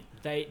same.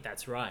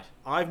 That's right.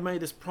 I've made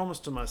this promise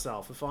to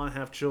myself: if I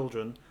have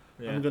children,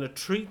 I'm going to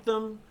treat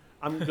them.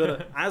 I'm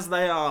gonna as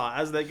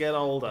they get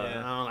older. And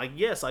I'm like,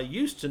 yes, I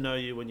used to know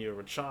you when you were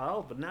a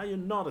child, but now you're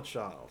not a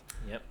child.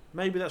 Yep.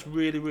 Maybe that's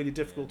really, really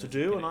difficult to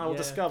do, and I will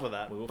discover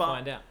that. We will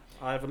find out.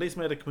 I've at least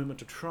made a commitment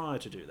to try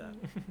to do that.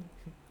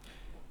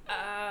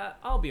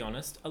 I'll be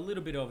honest. A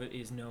little bit of it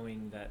is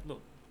knowing that,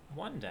 look,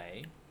 one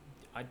day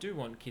I do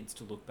want kids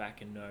to look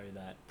back and know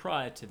that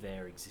prior to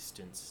their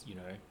existence, you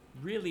know,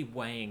 really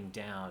weighing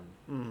down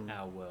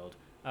our world,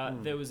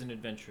 there was an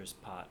adventurous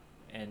part,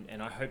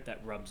 and I hope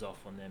that rubs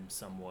off on them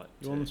somewhat.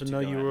 You want them to know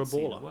you were a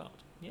baller.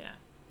 Yeah.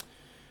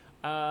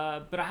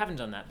 But I haven't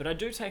done that. But I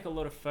do take a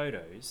lot of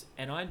photos,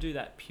 and I do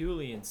that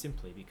purely and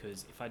simply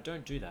because if I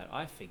don't do that,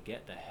 I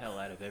forget the hell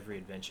out of every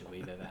adventure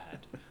we've ever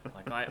had.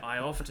 Like I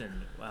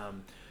often,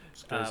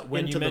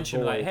 when you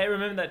mention like, hey,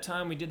 remember that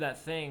time we did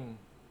that thing?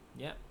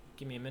 Yep,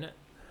 give me a minute,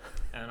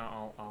 and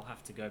I'll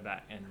have to go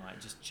back and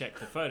like just check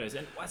the photos.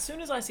 And as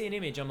soon as I see an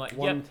image, I'm like,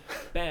 yep,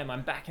 bam,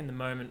 I'm back in the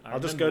moment. I'll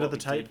just go to the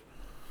tape.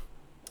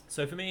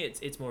 So for me,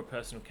 it's more a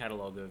personal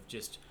catalogue of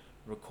just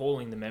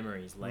recalling the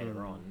memories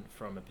later on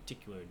from a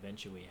particular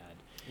adventure we had.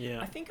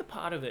 Yeah. I think a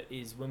part of it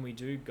is when we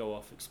do go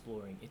off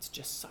exploring, it's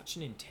just such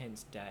an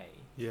intense day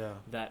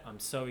that I'm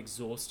so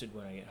exhausted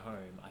when I get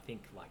home. I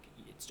think like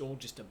it's all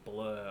just a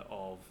blur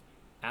of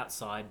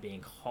outside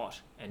being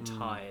hot and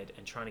tired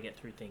and trying to get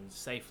through things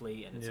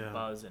safely, and it's a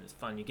buzz and it's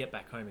fun. You get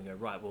back home and go,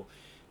 right, well,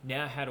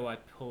 now how do I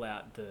pull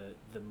out the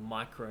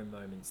micro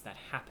moments that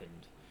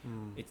happened?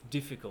 It's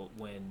difficult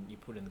when you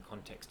put in the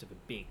context of a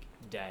big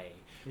day.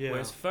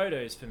 Whereas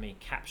photos for me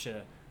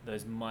capture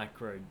those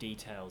micro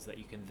details that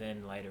you can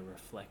then later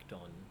reflect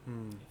on,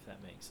 if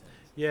that makes sense.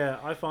 Yeah,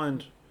 I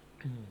find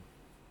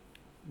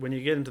when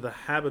you get into the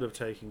habit of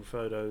taking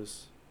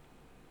photos,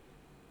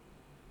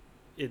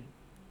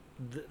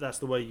 that's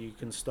the way you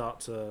can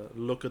start to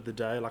look at the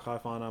day. Like I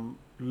find I'm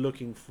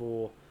looking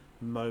for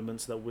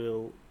moments that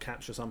will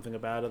capture something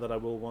about it that I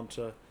will want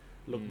to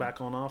look back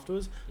on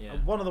afterwards.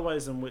 One of the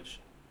ways in which,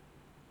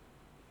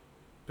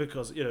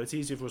 because you know it's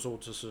easier for us all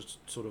to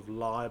sort of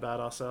lie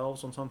about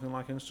ourselves on something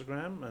like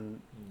Instagram,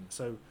 and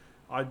so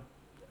I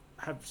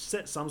have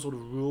set some sort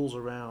of rules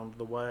around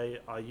the way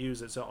I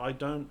use it. So I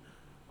don't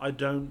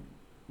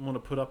want to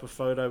put up a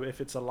photo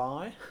if it's a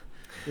lie.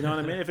 You know what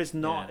I mean? If it's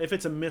not, if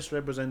it's a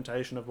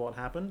misrepresentation of what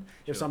happened,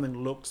 if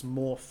something looks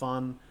more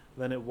fun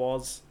than it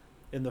was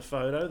in the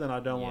photo, then I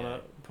don't want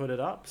to put it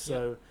up.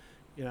 So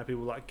you know,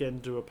 people like get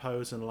into a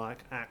pose and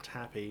like act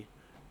happy.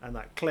 And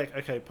like click,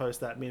 okay, post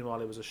that. Meanwhile,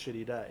 it was a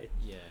shitty day.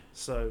 Yeah.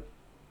 So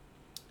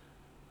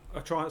I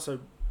try. So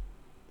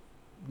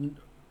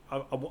I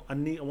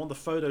want the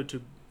photo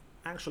to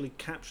actually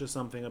capture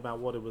something about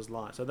what it was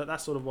like. So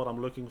that's sort of what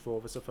I'm looking for.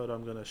 If it's a photo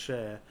I'm going to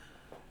share,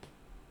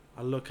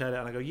 I look at it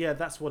and I go, yeah,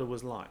 that's what it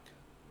was like.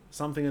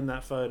 Something in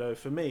that photo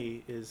for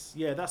me is,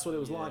 yeah, that's what it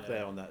was like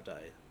there on that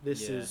day.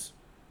 This is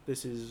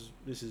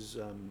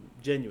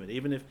genuine.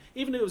 Even if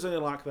it was only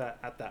like that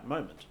at that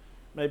moment,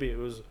 maybe it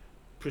was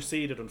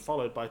preceded and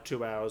followed by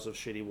 2 hours of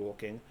shitty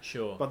walking.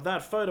 Sure. But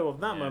that photo of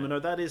that moment,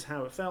 no, that is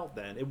how it felt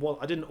then. It was.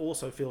 I didn't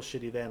also feel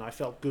shitty then. I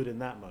felt good in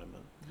that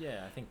moment.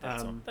 Yeah, I think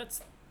that's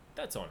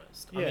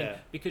honest. I mean,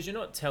 because you're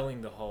not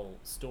telling the whole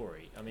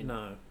story. I mean,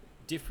 no.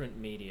 Different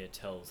media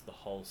tells the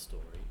whole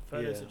story.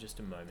 Photos are just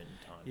a moment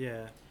in time.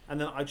 Yeah,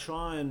 and then I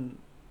try and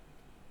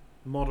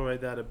moderate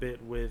that a bit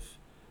with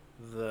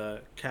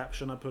the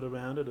caption I put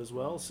around it as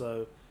well.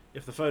 So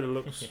if the photo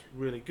looks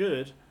really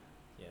good.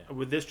 Yeah.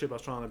 With this trip, I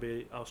was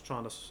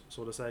trying to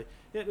sort of say,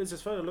 yeah,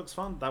 this photo looks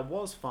fun. That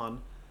was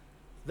fun.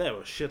 There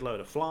were a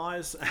shitload of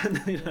flies, and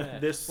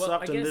this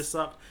sucked and this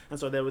sucked, and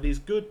so there were these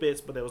good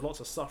bits, but there was lots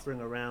of suffering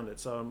around it.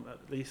 So I'm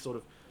at least sort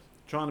of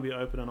trying to be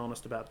open and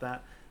honest about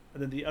that.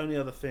 And then the only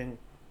other thing,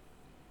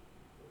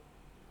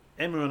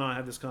 Emma and I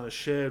have this kind of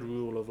shared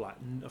rule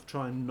of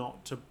trying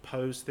not to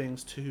pose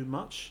things too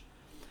much.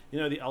 You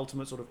know, the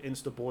ultimate sort of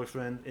Insta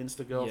boyfriend,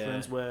 Insta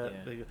girlfriends, where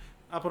they go,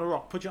 up on a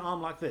rock, put your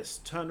arm like this,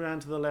 turn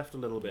around to the left a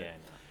little bit. Yeah,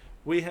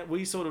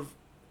 no.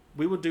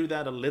 We would do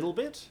that a little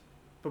bit,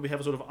 but we have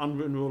a sort of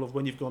unwritten rule of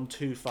when you've gone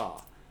too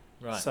far.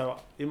 Right.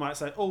 So you might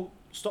say, "Oh,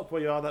 stop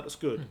where you are. That's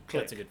good."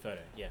 Click. That's a good photo.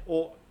 Yeah.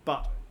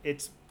 But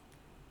it's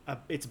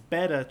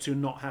better to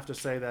not have to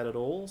say that at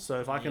all.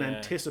 So if I can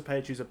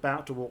anticipate she's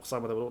about to walk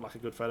somewhere that would look like a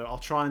good photo, I'll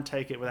try and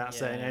take it without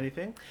saying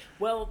anything.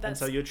 Well, and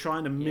so you're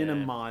trying to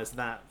minimize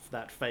that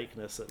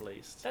fakeness at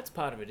least. That's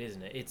part of it,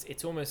 isn't it?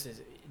 It's almost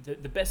as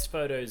the best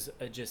photos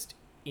are just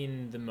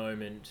in the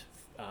moment,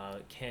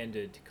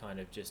 candid, kind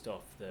of just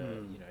off the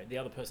you know, the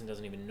other person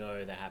doesn't even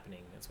know they're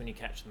happening. That's when you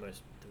catch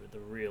the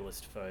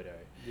realest photo.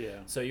 Yeah.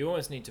 So you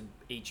almost need to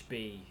each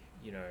be,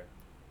 you know,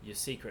 your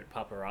secret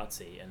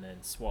paparazzi and then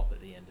swap at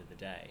the end of the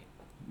day,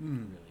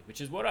 really, which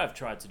is what I've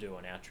tried to do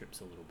on our trips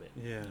a little bit.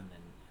 Yeah. And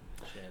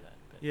then share that.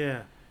 But.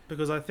 Yeah,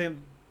 because I think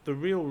the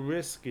real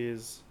risk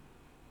is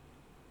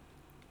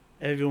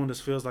everyone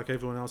just feels like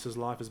everyone else's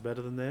life is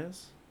better than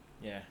theirs.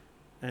 Yeah.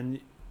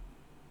 And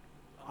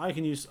I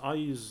use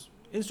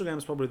Instagram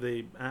is probably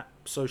the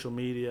social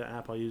media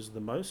app I use the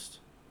most.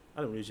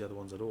 I don't use the other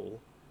ones at all.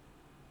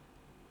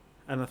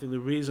 And I think the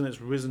reason it's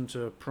risen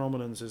to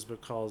prominence is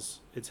because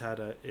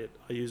I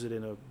use it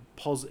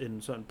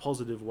in certain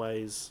positive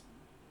ways,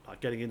 like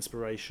getting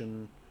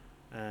inspiration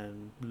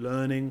and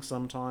learning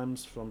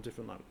sometimes from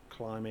different like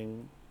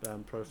climbing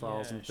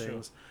profiles and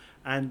things,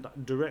 and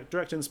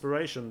direct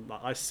inspiration.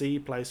 Like I see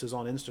places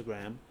on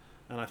Instagram,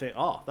 and I think,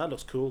 oh, that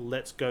looks cool,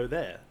 let's go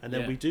there. And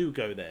then we do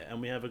go there, and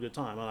we have a good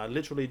time. And I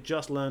literally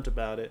just learnt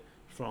about it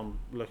from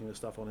looking at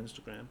stuff on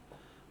Instagram.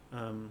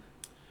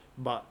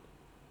 But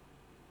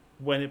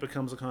when it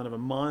becomes a kind of a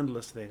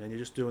mindless thing, and you're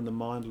just doing the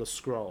mindless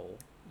scroll,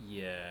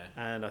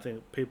 and I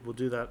think people will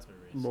do that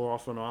more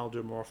often, or I'll do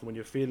it more often, when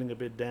you're feeling a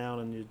bit down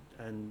and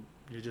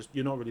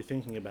you're not really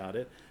thinking about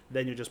it,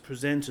 then you're just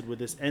presented with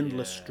this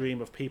endless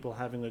stream of people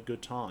having a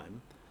good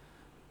time.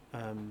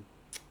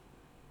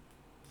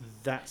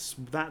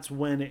 That's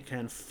when it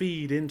can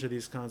feed into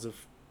these kinds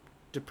of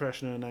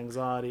depression and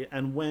anxiety,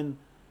 and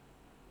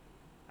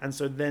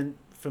so then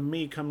for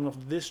me, coming off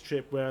this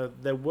trip where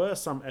there were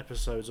some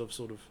episodes of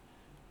sort of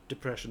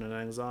depression and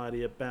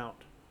anxiety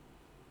about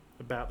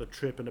the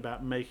trip and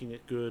about making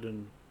it good,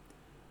 and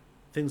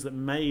things that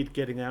made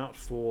getting out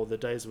for the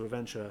days of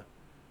adventure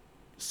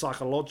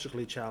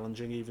psychologically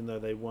challenging, even though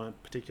they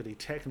weren't particularly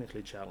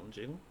technically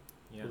challenging,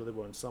 although they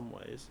were in some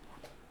ways.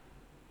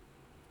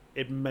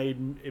 It made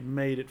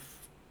it.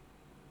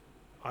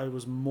 I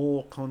was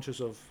more conscious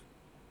of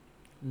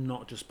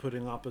not just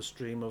putting up a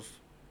stream of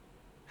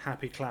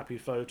happy clappy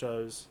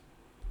photos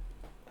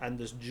and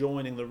just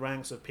joining the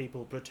ranks of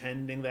people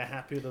pretending they're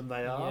happier than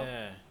they are.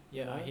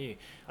 You know? I hear you.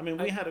 I mean,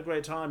 we had a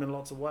great time in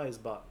lots of ways,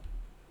 but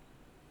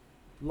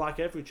like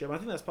every trip, I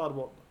think that's part of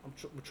what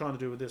we're trying to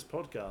do with this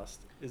podcast,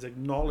 is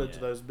acknowledge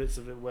those bits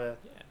of it where...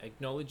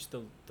 acknowledge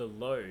the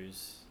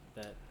lows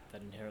that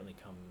inherently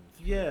come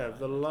through.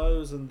 The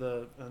lows and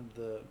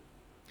the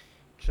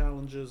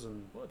challenges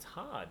and... Well, it's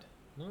hard.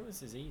 None of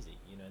this is easy.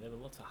 You know, there were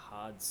lots of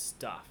hard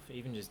stuff,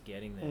 even just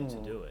getting there to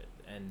do it.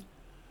 And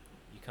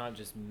you can't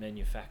just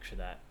manufacture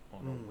that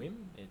on a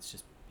whim. It's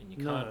just... And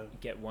you can't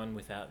get one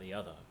without the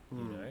other,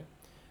 you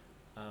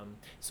know?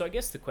 So I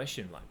guess the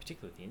question, like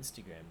particularly the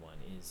Instagram one,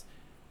 is,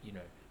 you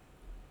know,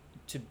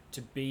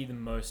 to be the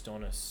most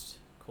honest,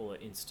 call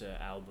it Insta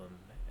album,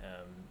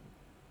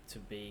 to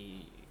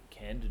be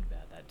candid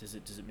about that, does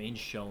it mean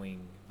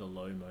showing the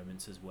low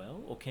moments as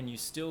well, or can you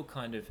still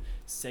kind of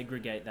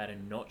segregate that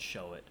and not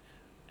show it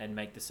and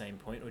make the same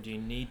point, or do you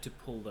need to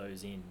pull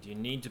those in? Do you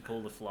need to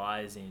pull the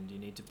flies in? Do you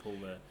need to pull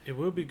the... It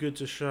will be good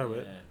to show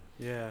it,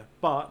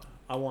 but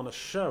I want to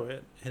show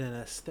it in an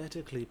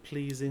aesthetically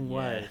pleasing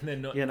way. They're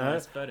not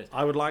nice photos.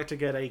 I would like to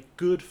get a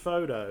good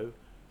photo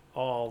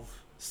of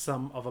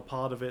a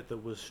part of it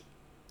that was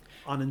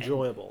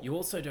unenjoyable. And you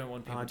also don't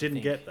want people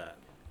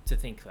to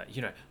think that,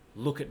 you know,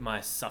 look at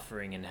my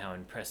suffering and how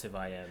impressive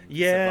I am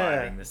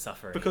surviving the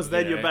suffering. Because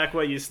then you're back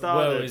where you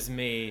started. Woe is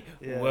me.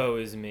 Woe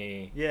is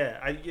me.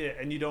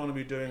 And you don't want to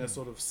be doing a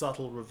sort of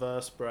subtle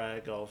reverse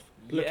brag of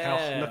look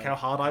how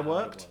hard I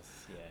worked.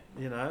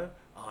 You know,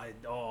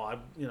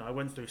 I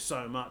went through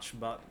so much,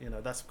 but you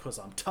know that's because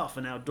I'm tough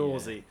and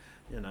outdoorsy.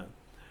 You know,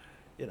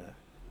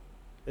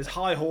 there's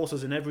high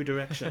horses in every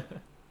direction.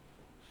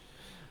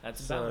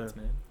 That's balance,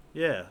 man.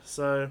 Yeah,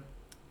 so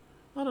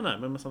I don't know.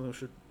 Maybe something we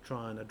should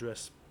try and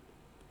address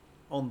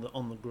on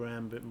the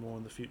gram a bit more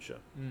in the future.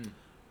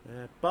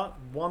 But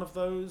one of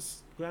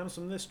those grams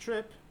from this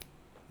trip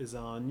is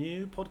our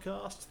new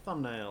podcast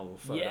thumbnail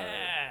photo.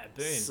 Yeah,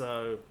 boom.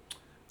 So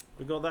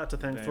we got that to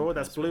thank for.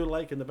 That's Blue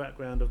Lake in the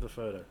background of the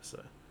photo.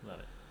 So love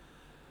it.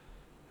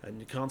 And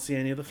you can't see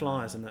any of the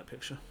flies in that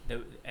picture.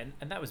 And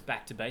that was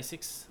back to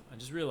basics. I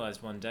just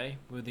realised one day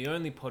we were the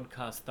only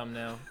podcast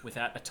thumbnail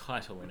without a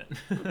title in it.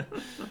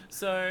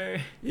 So...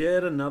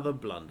 Yet another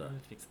blunder. I'll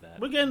fix that.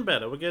 We're getting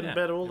better. We're getting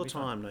better all the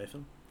time,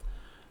 fun.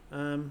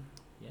 Nathan.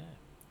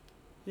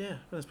 Yeah,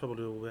 that's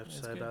probably all we have to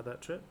say about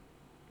that trip.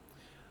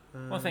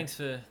 Well, thanks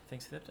for the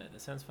update.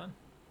 That sounds fun.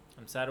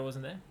 I'm sad I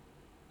wasn't there.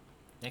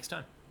 Next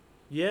time.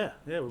 Yeah.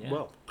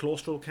 Well,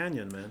 Claustral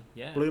Canyon, man.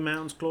 Yeah. Blue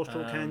Mountains,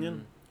 Claustral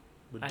Canyon.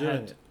 We're doing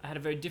it. I had a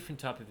very different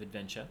type of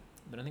adventure,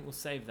 but I think we'll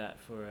save that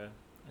for a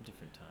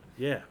different time.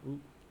 Yeah,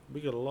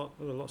 we got a lot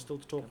still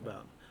to talk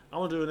about. I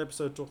want to do an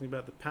episode talking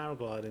about the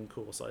paragliding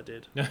course I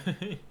did.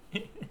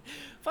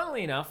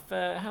 Funnily enough,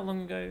 how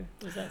long ago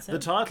was that, Sam? The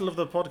title of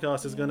the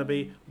podcast is going to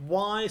be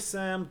Why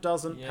Sam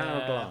Doesn't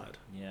Paraglide.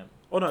 Yeah.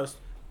 Oh no,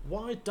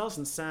 why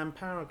doesn't Sam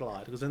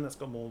paraglide? Because then that's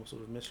got more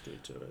sort of mystery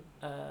to it.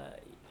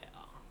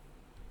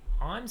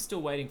 I'm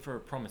still waiting for a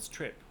promised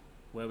trip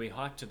where we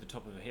hike to the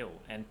top of a hill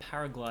and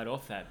paraglide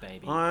off that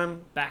baby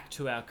back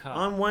to our car.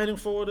 I'm waiting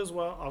for it as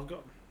well.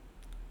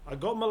 I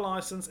got my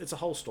license. It's a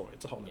whole story.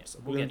 It's a whole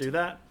episode. We're going to do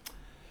that.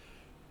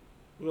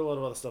 We've got a lot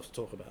of other stuff to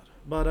talk about.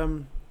 But,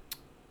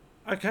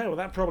 okay, well,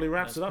 that probably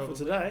wraps it up for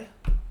today.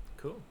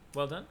 Cool.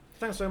 Well done.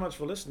 Thanks very much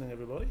for listening,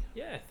 everybody.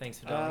 Yeah, thanks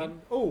for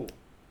dialing in.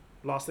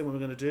 Last thing we're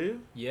going to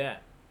do. Yeah.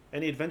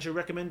 Any adventure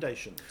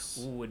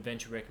recommendations?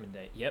 Adventure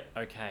recommendation. Yep,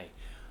 okay.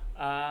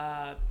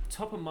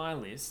 Top of my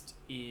list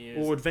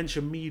is... Or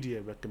adventure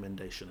media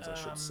recommendations, I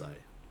should say.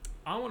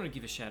 I want to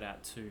give a shout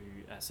out to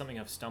something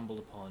I've stumbled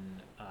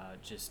upon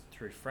just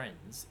through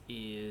friends,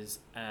 is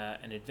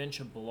an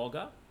adventure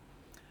blogger.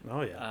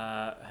 Oh,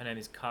 yeah. Her name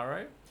is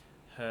Caro.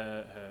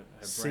 Her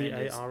brand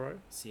C-A-R-O? is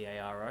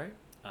C-A-R-O.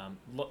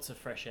 Lots of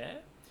fresh air.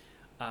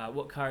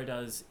 What Caro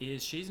does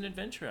is she's an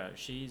adventurer.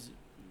 She's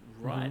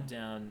right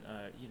down,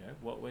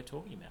 what we're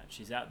talking about.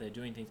 She's out there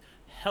doing things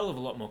hell of a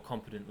lot more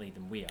competently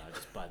than we are,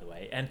 just by the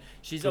way. And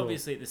she's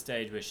obviously at the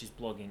stage where she's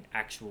blogging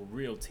actual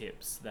real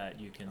tips that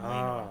you can lean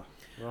on.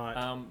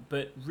 Right.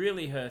 But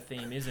really her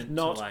theme isn't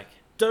not to like...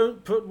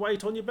 Don't put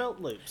weight on your belt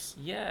loops.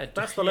 Yeah.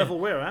 That's the level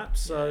we're at,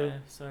 so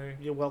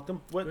you're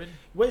welcome.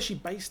 Where's she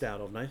based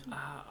out of, Nathan?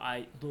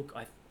 I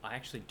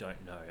actually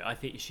don't know. I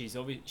think she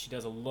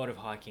does a lot of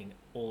hiking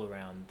all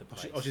around the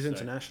place. She's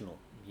international.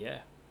 Yeah,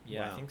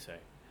 wow. I think so.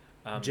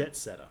 Jet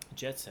setter.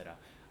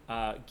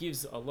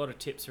 Gives a lot of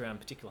tips around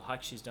particular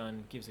hikes she's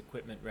done, gives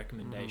equipment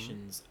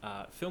recommendations,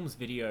 films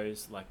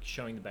videos like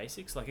showing the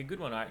basics. Like a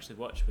good one I actually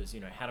watched was,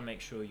 how to make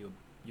sure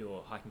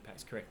your hiking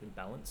pack's correctly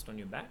balanced on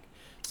your back.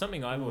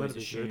 Something I've always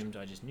assumed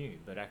I just knew,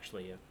 but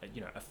actually a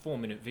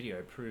 4-minute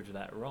video proved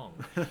that wrong.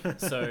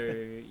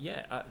 So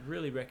yeah, I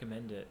really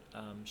recommend it.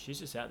 She's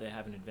just out there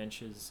having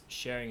adventures,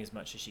 sharing as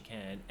much as she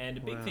can, and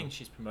a big thing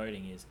she's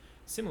promoting is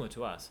similar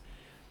to us.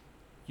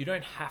 You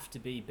don't have to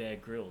be Bear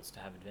Grylls to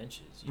have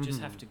adventures. You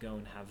just have to go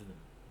and have them.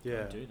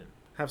 And do them.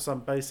 Have some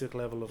basic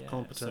level of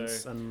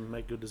competence and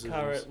make good decisions.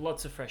 Cara,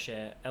 lots of fresh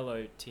air.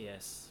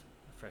 LOTS,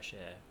 fresh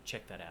air.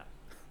 Check that out.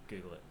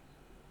 Google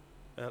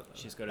it.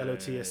 She's got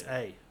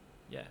LOTSA.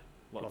 Yeah,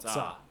 lots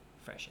of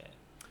fresh air.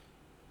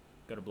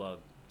 Got a blog.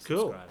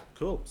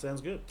 Cool.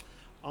 Sounds good.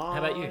 How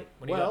about you?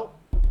 What do you got?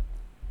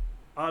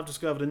 I've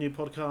discovered a new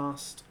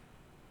podcast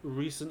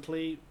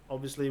recently.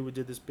 Obviously, we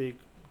did this big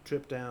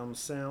trip down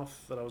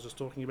south that I was just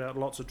talking about.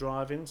 Lots of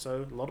driving,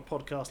 so a lot of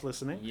podcast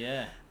listening.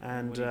 Yeah.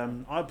 And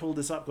I pulled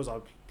this up because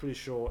I'm pretty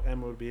sure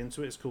Emma would be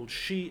into it. It's called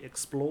She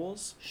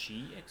Explores.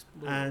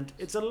 And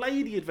it's a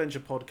lady adventure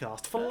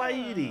podcast for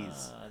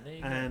ladies.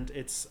 And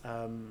it's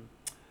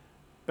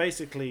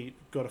basically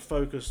got a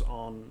focus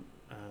on,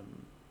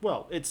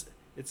 it's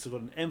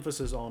got an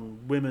emphasis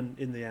on women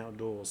in the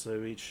outdoors.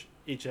 So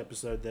each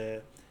episode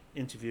they're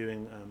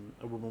interviewing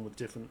a woman with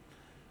different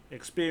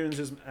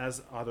experiences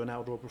as either an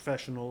outdoor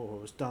professional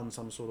or has done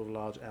some sort of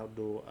large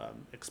outdoor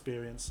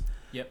experience.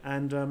 Yep.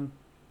 And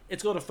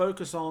it's got a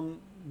focus on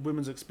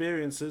women's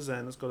experiences,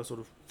 and it's got a sort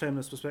of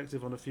feminist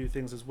perspective on a few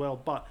things as well.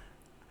 But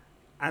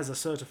as a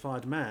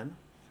certified man,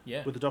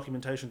 with the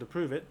documentation to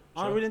prove it,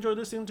 I really enjoyed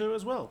listening to it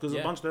as well, because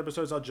a bunch of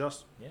episodes are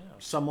just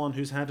someone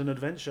who's had an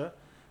adventure,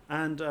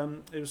 and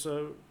it was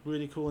a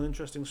really cool and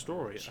interesting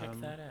story. Check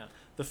that out.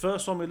 The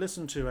first one we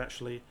listened to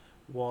actually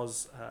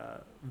was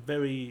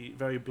very,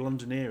 very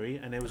blonde and eerie,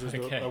 and it was just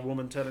a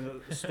woman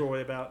telling a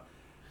story about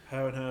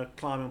her and her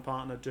climbing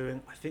partner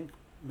doing, I think,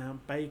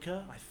 Mount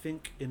Baker,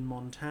 in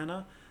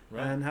Montana,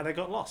 and how they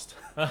got lost.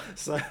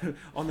 So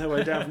on their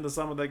way down from the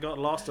summit, they got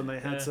lost, and they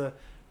had to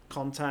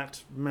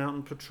contact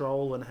mountain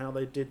patrol, and how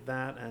they did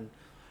that. And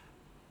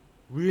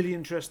really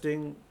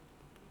interesting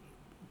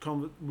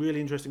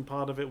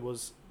part of it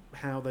was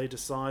how they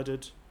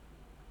decided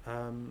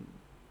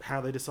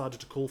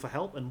to call for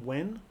help and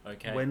when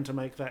to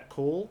make that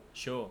call.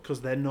 Sure.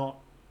 Because they're not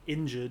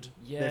injured.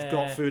 They've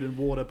got food and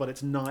water, but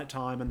it's night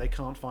time and they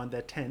can't find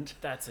their tent.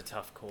 That's a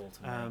tough call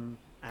to make.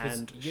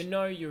 And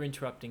you're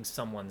interrupting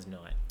someone's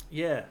night.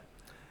 Yeah.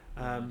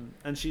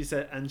 And she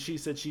said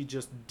she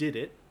just did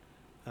it.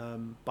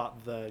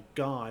 But the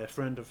guy, a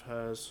friend of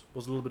hers,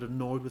 was a little bit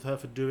annoyed with her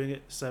for doing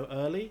it so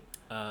early.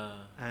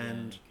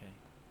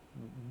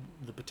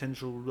 The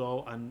potential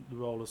role and the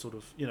role of sort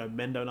of,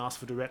 men don't ask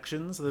for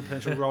directions, the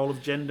potential role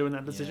of gender in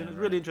that decision. It's a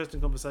really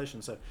interesting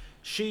conversation. So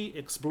She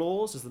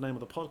Explores is the name of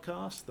the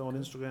podcast. They're on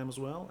Instagram as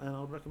well, and I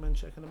would recommend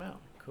checking them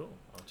out. Cool.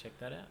 I'll check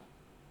that out.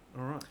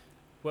 All right.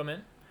 Well,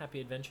 man,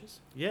 happy adventures.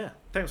 Yeah.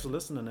 Thanks for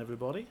listening,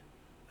 everybody.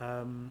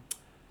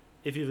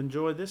 If you've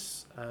enjoyed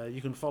this,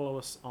 you can follow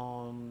us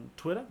on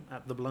Twitter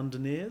at The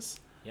Blunderneers.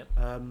 Yep.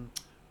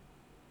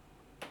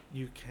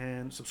 You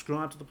can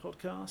subscribe to the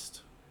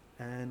podcast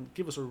and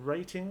give us a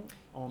rating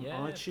on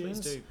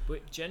iTunes. Please do.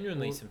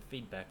 Genuinely, some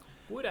feedback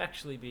would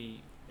actually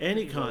be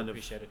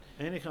appreciated.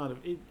 Any kind of,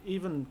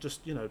 even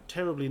just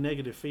terribly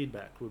negative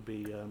feedback would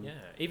be.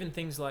 Even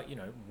things like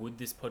would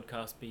this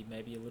podcast be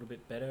maybe a little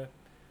bit better,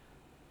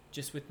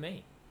 just with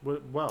me?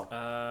 Well,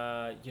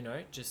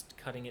 just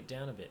cutting it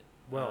down a bit.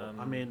 Well,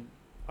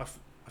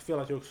 I feel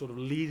like you're sort of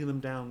leading them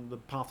down the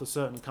path of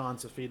certain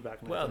kinds of feedback.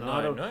 Well, no.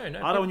 I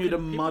don't want you to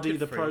muddy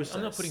the process.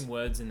 I'm not putting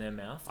words in their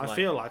mouth.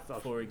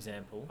 For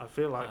example. I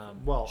feel like,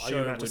 are you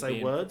about to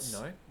say words?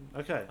 No.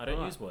 Okay. I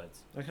don't use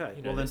words.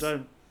 Okay. Well,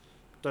 then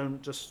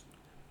don't just,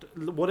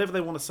 whatever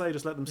they want to say,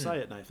 just let them say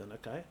it, Nathan,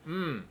 okay?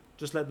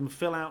 Just let them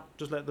fill out,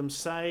 just let them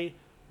say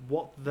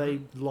what they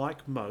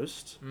like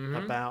most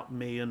about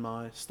me and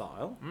my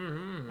style,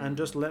 and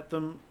just let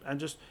them, and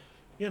just,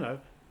 and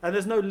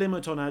there's no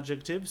limit on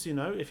adjectives,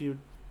 if you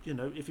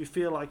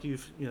feel like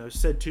you've,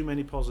 said too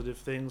many positive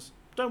things,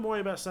 don't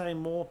worry about saying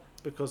more,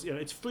 because,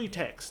 it's free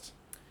text.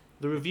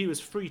 The review is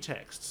free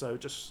text, so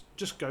just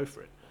go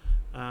for it.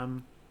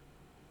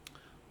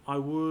 I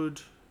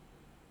would...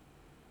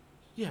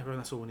 Yeah, well,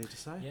 that's all we need to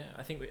say. Yeah,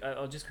 I think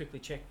I'll just quickly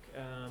check.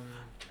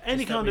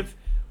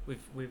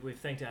 We've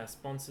thanked our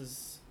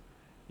sponsors.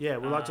 Yeah,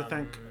 we'd like to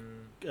thank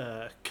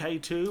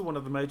K2, one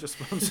of the major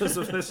sponsors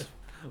of this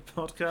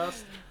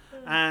podcast.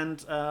 and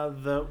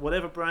the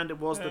whatever brand it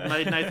was that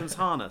made Nathan's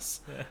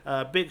harness.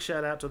 Big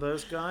shout out to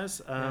those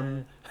guys.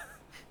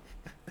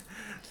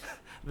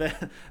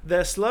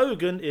 Their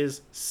slogan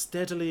is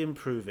steadily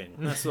improving.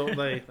 That's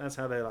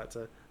how they like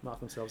to mark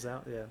themselves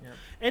out. Yeah.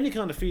 Any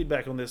kind of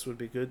feedback on this would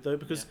be good though,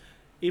 because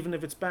even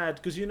if it's bad,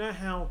 because you know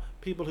how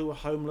people who are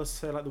homeless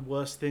say like the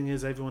worst thing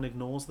is everyone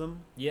ignores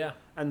them. Yeah.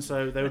 And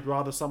so they would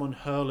rather someone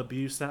hurl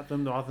abuse at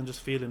them rather than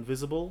just feel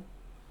invisible.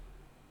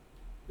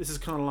 This is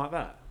kind of like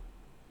that.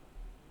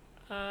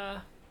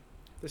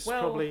 This is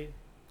probably.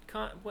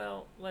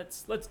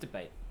 Let's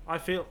debate. I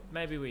feel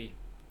maybe we.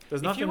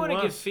 There's nothing if you want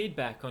worse. to give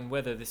feedback on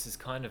whether this is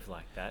kind of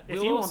like that,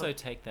 we'll also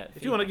take that.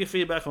 If you want to give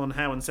feedback on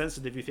how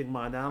insensitive you think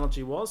my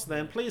analogy was,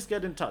 then please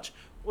get in touch.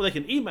 Or they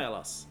can email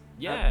us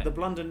at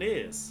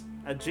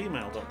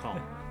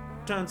theblundernears@gmail.com.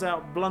 Turns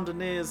out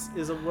blundernears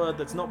is a word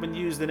that's not been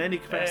used in any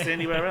capacity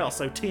anywhere else,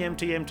 so TM.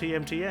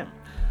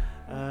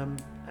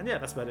 And yeah,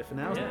 that's about it for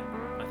now, isn't it?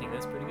 I think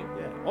that's pretty good.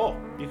 Yeah. Or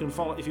you can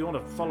follow, if you want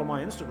to follow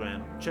my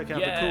Instagram, check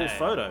out the cool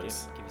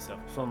photos give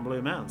yourself from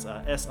Blue Mountains.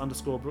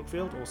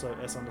 S_Brookfield, also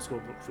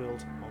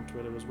S_Brookfield on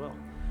Twitter as well.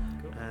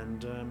 Cool.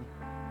 And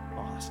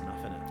that's enough,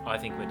 isn't it? I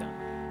think we're done.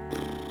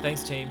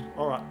 Thanks, team.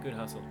 All right. Good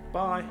hustle.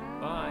 Bye.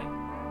 Bye.